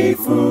daily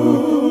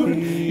food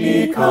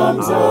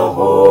becomes a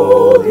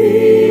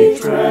holy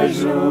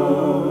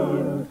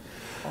treasure.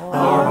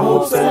 Our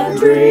hopes and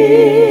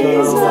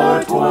dreams,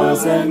 our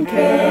toils and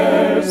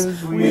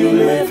cares, we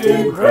lift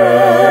in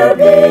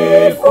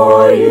prayer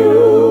before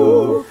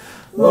you.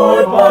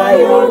 Lord, by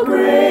your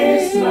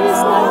grace,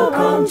 now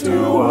come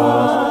to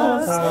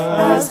us,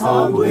 as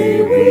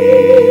humbly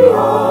we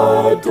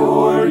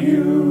adore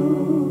you.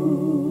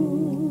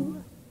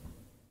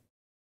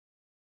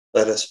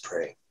 Let us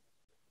pray.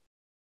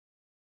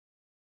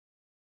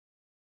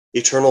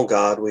 Eternal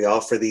God, we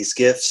offer these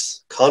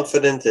gifts,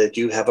 confident that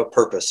you have a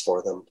purpose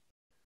for them.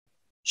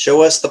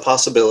 Show us the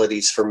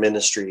possibilities for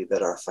ministry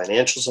that our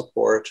financial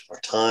support,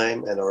 our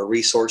time, and our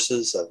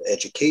resources of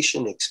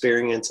education,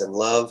 experience, and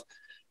love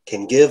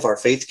can give our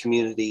faith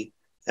community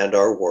and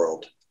our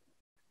world.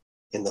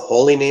 In the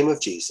holy name of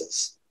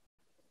Jesus,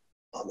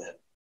 amen.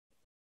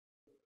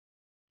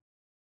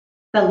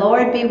 The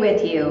Lord be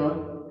with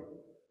you,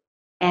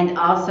 and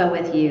also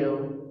with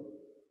you.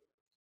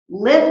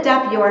 Lift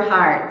up your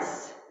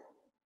hearts.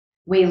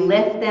 We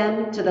lift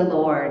them to the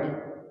Lord.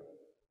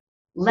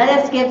 Let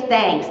us give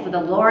thanks to the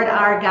Lord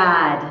our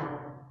God.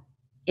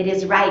 It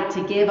is right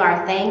to give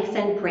our thanks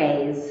and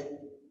praise.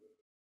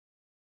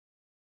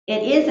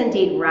 It is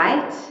indeed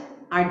right,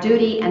 our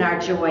duty and our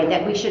joy,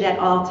 that we should at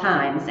all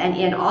times and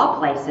in all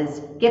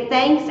places give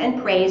thanks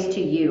and praise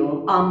to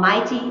you,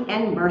 Almighty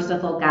and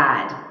merciful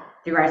God,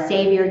 through our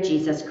Savior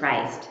Jesus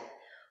Christ.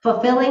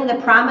 Fulfilling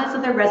the promise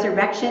of the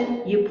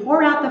resurrection, you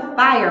pour out the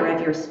fire of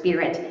your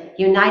Spirit,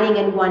 uniting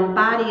in one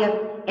body of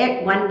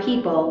one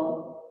people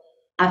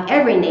of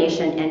every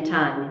nation and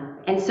tongue.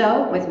 And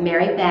so, with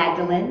Mary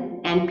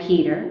Magdalene and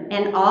Peter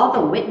and all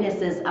the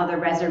witnesses of the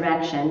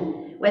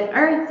resurrection, with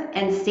earth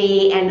and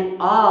sea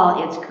and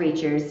all its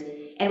creatures,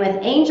 and with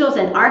angels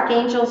and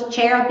archangels,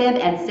 cherubim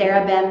and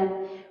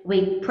cherubim,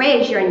 we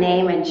praise your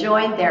name and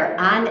join their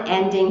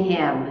unending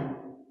hymn.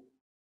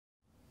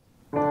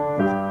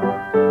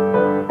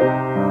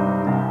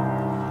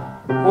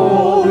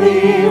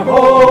 Holy,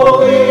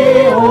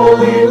 holy,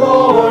 holy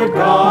Lord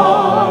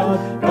God,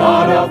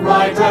 God of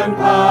might and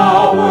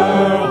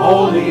power,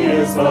 holy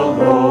is the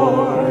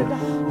Lord.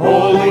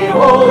 Holy,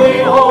 holy,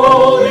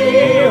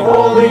 holy,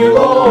 holy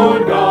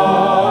Lord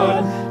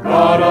God,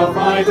 God of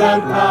might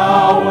and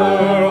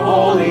power,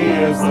 holy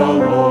is the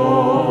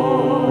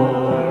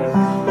Lord.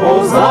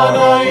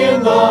 Hosanna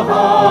in the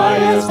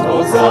highest,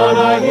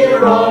 Hosanna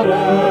here on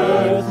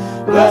earth.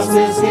 Blessed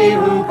is he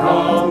who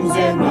comes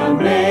in the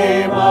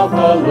name of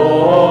the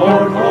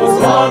Lord.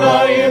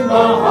 Hosanna in the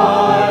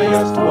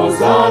highest,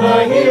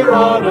 Hosanna here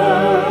on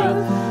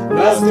earth.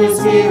 Blessed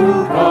is he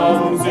who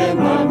comes in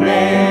the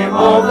name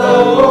of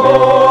the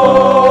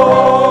Lord.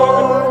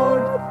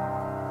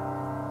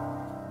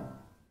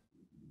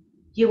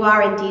 You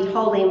are indeed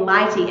holy,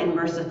 mighty, and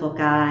merciful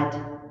God.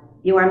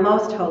 You are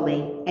most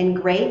holy, and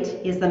great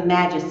is the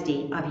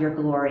majesty of your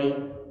glory.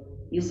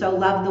 You so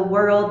loved the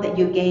world that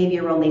you gave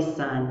your only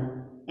Son,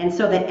 and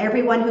so that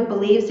everyone who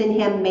believes in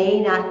him may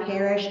not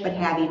perish but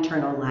have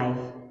eternal life.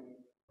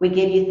 We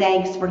give you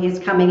thanks for his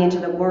coming into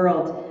the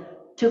world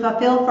to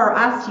fulfill for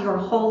us your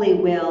holy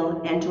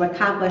will and to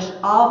accomplish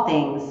all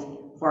things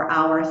for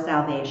our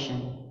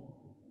salvation.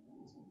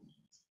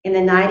 In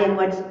the night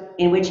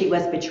in which he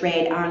was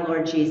betrayed, our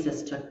Lord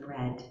Jesus took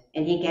bread,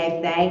 and he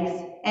gave thanks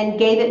and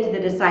gave it to the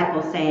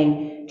disciples,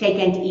 saying, "Take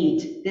and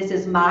eat. This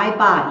is my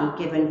body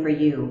given for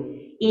you.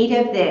 Eat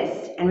of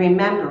this in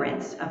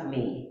remembrance of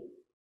me."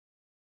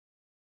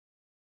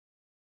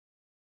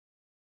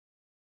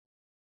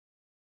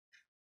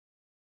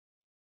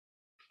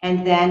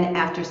 And then,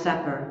 after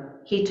supper,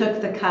 he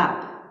took the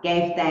cup,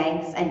 gave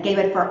thanks, and gave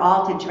it for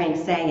all to drink,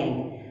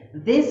 saying,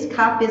 "This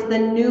cup is the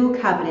new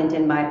covenant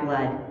in my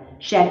blood,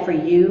 shed for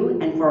you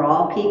and for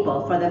all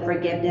people for the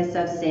forgiveness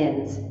of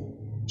sins.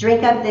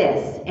 Drink of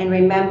this in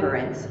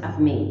remembrance of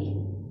me."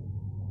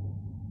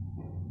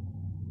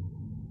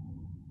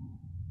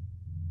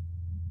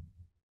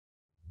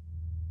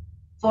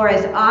 For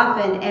as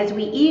often as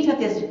we eat of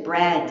this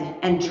bread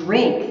and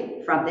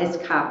drink from this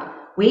cup,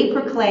 we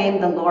proclaim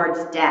the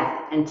Lord's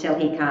death until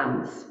he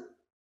comes.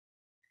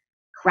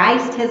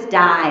 Christ has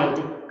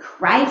died.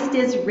 Christ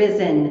is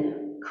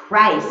risen.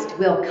 Christ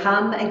will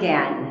come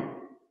again.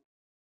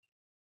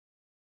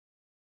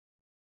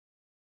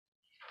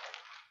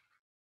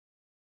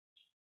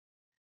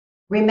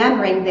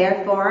 Remembering,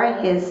 therefore,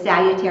 his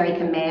salutary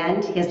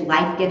command, his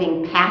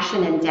life-giving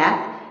passion and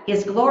death,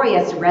 his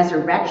glorious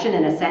resurrection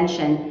and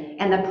ascension,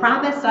 and the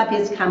promise of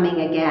his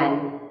coming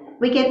again,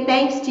 We give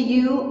thanks to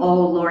you, O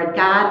Lord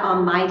God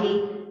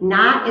Almighty,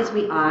 not as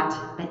we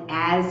ought, but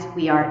as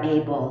we are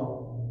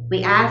able.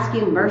 We ask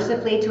you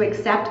mercifully to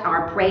accept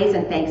our praise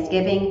and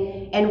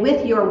thanksgiving, and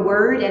with your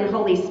word and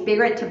Holy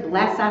Spirit to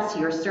bless us,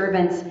 your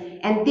servants,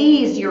 and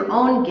these your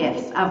own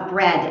gifts of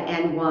bread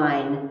and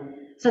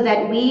wine, so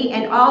that we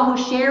and all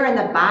who share in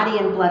the body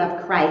and blood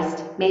of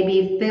Christ may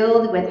be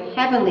filled with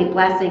heavenly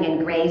blessing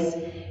and grace,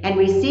 and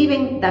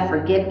receiving the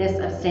forgiveness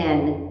of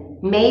sin,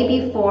 may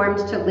be formed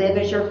to live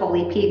as your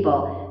holy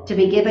people, to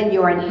be given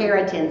your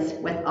inheritance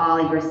with all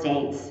your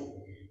saints.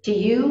 To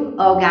you,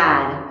 O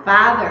God,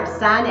 Father,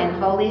 Son, and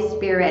Holy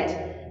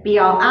Spirit, be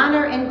all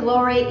honor and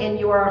glory in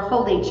your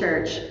holy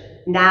church,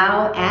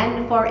 now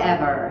and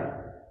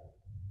forever.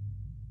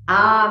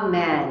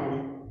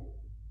 Amen.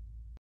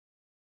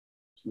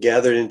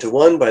 Gathered into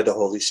one by the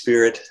Holy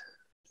Spirit,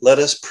 let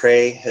us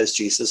pray as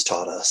Jesus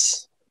taught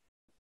us.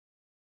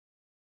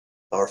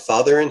 Our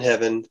Father in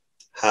heaven,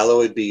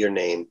 hallowed be your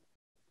name.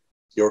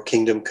 Your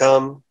kingdom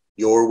come,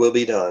 your will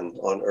be done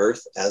on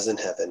earth as in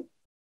heaven.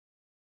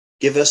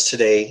 Give us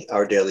today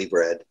our daily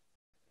bread.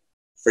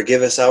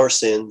 Forgive us our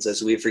sins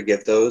as we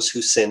forgive those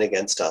who sin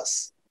against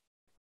us.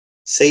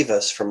 Save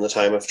us from the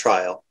time of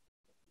trial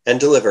and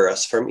deliver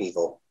us from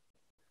evil.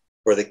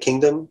 For the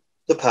kingdom,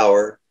 the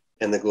power,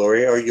 and the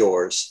glory are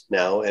yours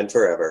now and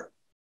forever.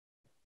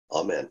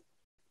 Amen.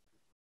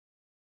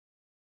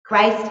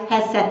 Christ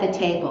has set the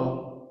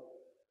table.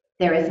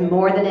 There is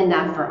more than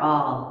enough for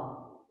all.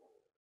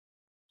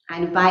 I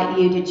invite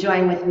you to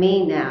join with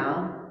me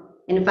now,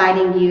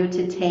 inviting you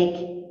to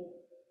take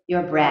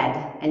your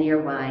bread and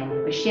your wine,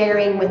 for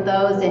sharing with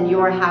those in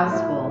your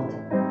household.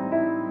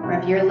 Or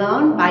if you're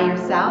alone by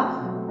yourself,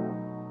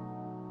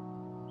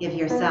 give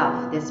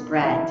yourself this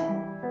bread,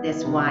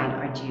 this wine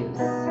or juice.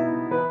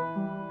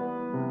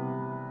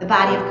 The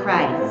body of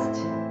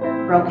Christ,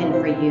 broken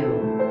for you.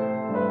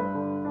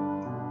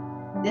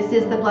 This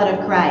is the blood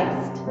of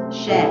Christ,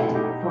 shed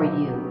for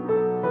you.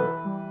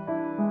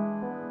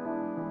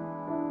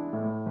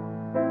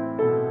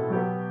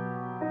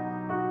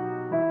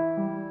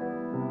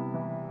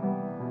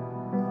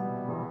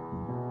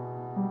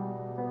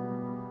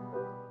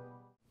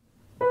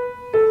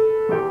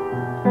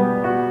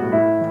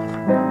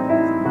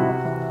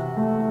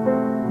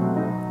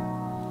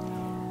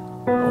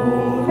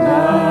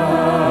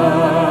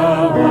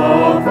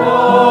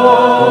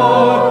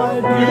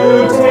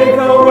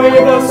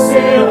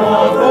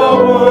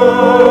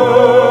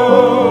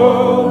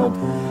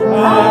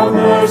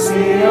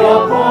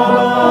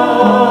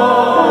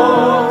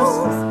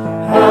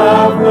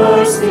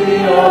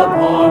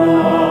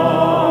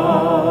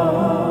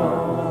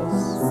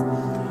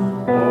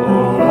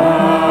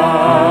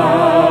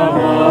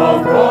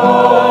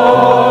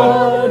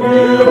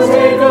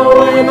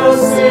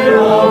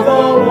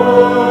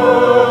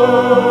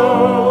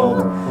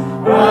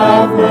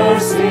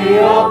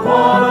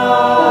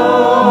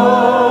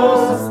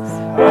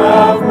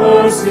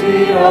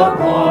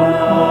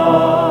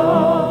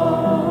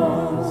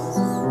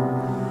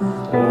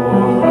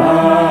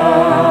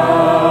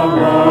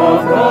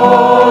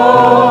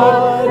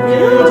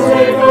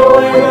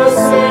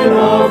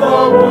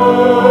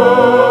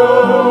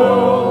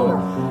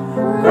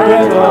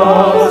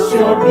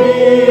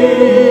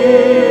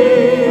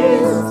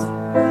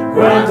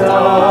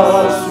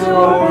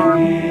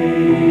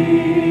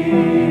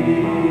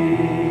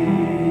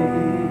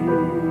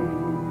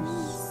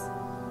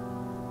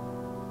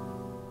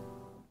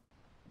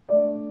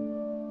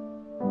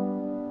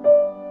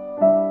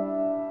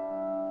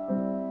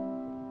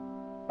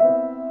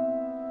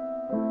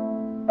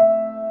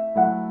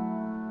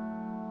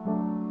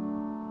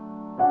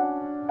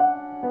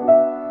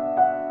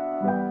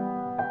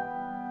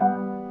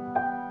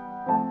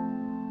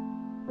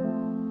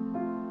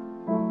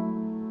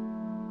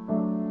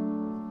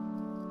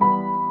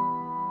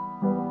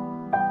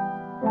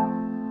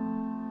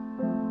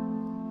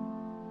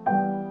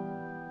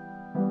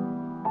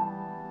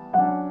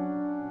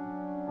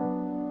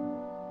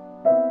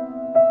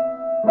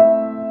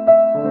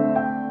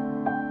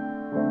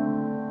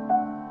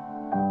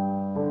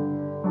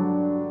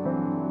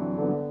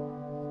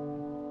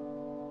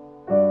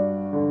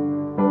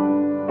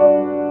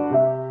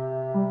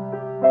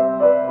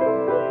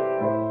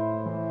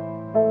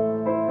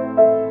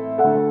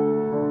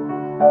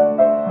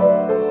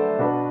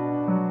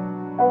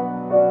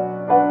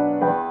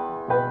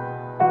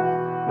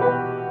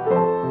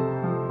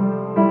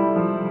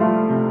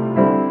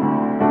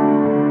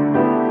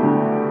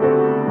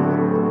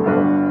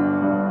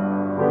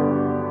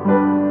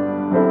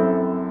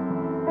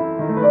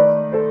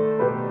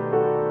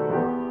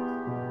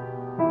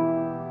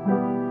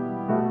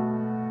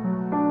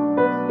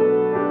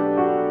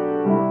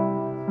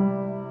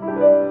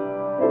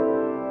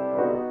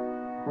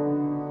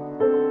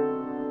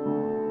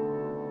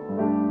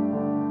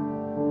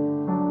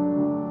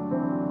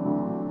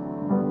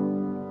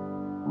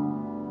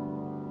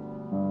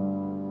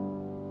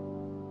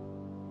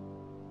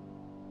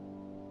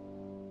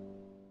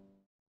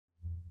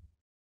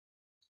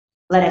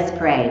 Let us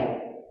pray.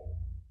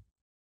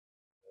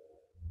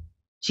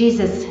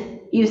 Jesus,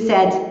 you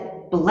said,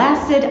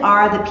 "Blessed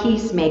are the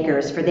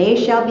peacemakers, for they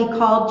shall be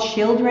called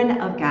children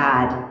of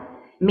God."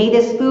 May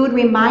this food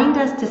remind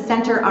us to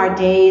center our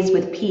days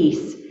with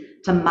peace,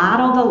 to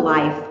model the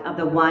life of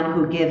the one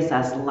who gives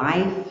us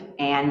life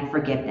and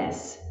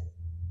forgiveness.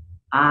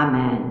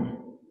 Amen.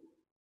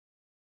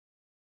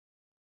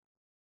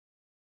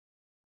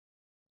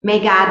 May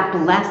God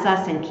bless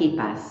us and keep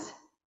us.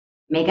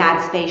 May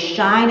God's face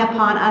shine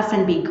upon us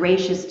and be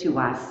gracious to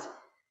us.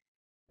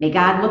 May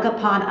God look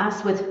upon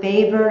us with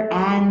favor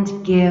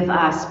and give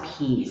us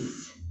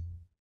peace.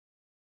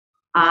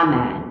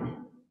 Amen.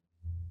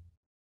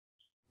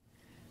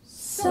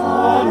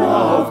 Son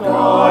of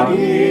God,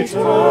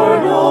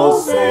 eternal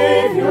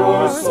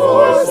Savior,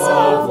 source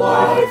of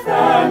life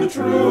and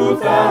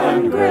truth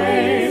and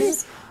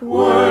grace,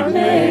 Word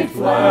made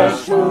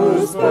flesh,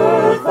 whose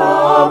birth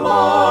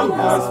among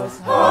us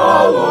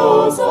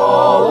hallows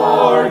all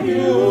our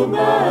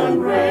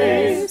human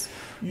race.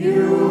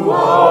 You,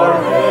 our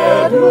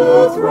head,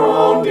 who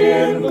throned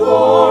in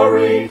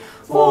glory,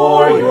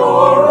 for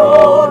your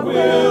own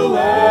will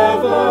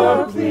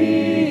ever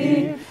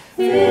plead.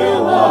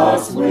 Fill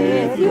us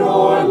with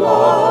your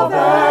love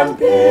and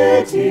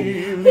pity,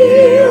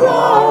 hear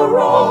our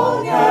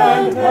wrong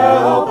and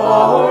help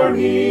our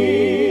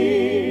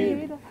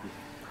need.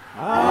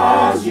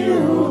 As you,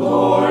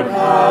 Lord,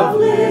 have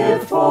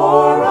lived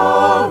for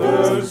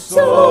others,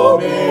 so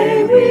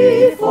may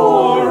we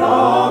for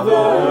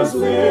others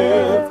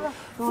live.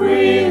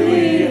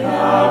 Freely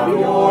have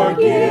your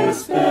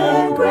gifts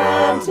been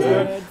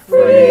granted,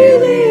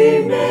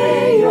 freely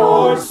may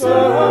your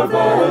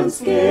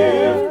servants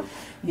give.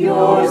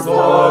 Yours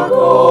the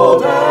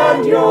gold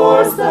and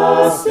yours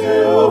the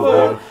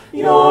silver,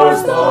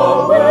 yours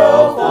the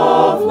wealth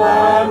of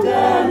land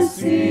and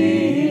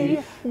sea.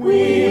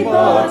 We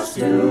but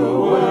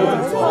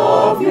stewards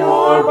of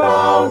your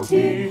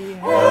bounty,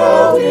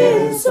 held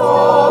in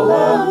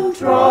solemn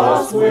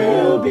trust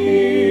will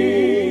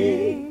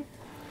be.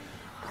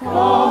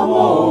 Come,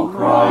 O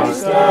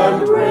Christ,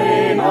 and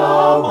reign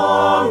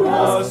among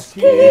us,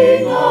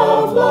 King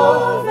of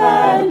love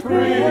and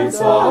Prince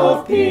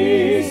of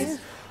peace.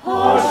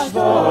 Hush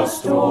the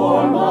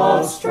storm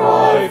of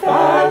strife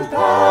and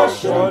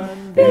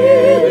passion,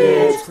 bid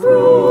its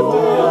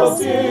cruel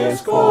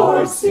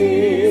discord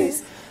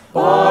cease.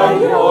 By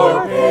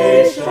your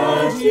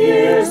patient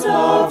years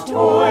of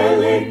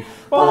toiling,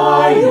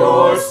 by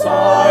your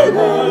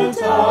silent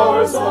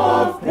hours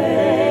of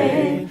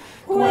pain,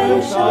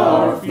 quench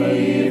our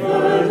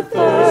fevered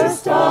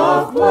thirst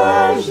of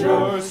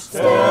pleasure,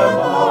 stem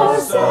our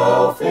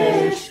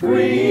selfish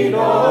greed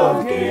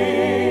of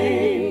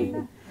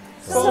gain.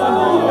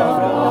 Son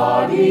of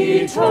God,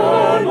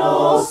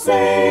 eternal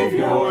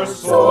Savior,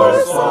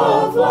 source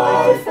of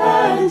life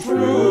and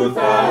truth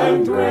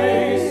and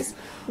grace,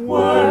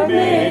 Word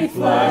made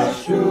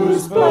flesh,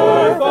 whose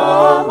birth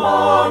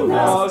among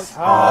us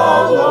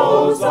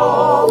hallows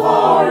all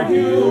our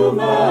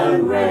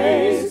human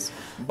race.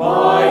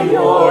 By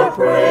your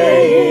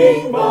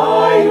praying,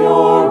 by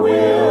your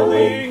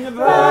willing,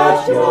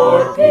 that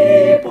your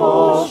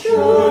people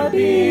should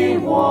be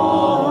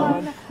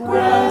one,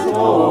 grant,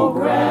 oh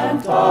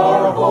grant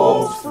our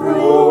hopes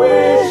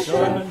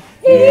fruition,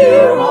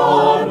 here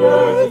on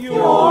earth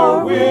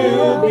your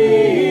will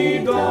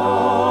be done.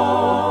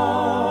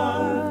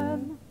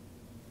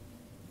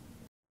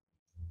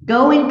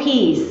 Go in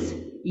peace.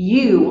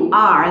 You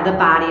are the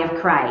body of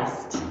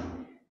Christ.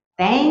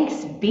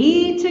 Thanks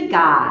be to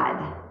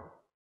God.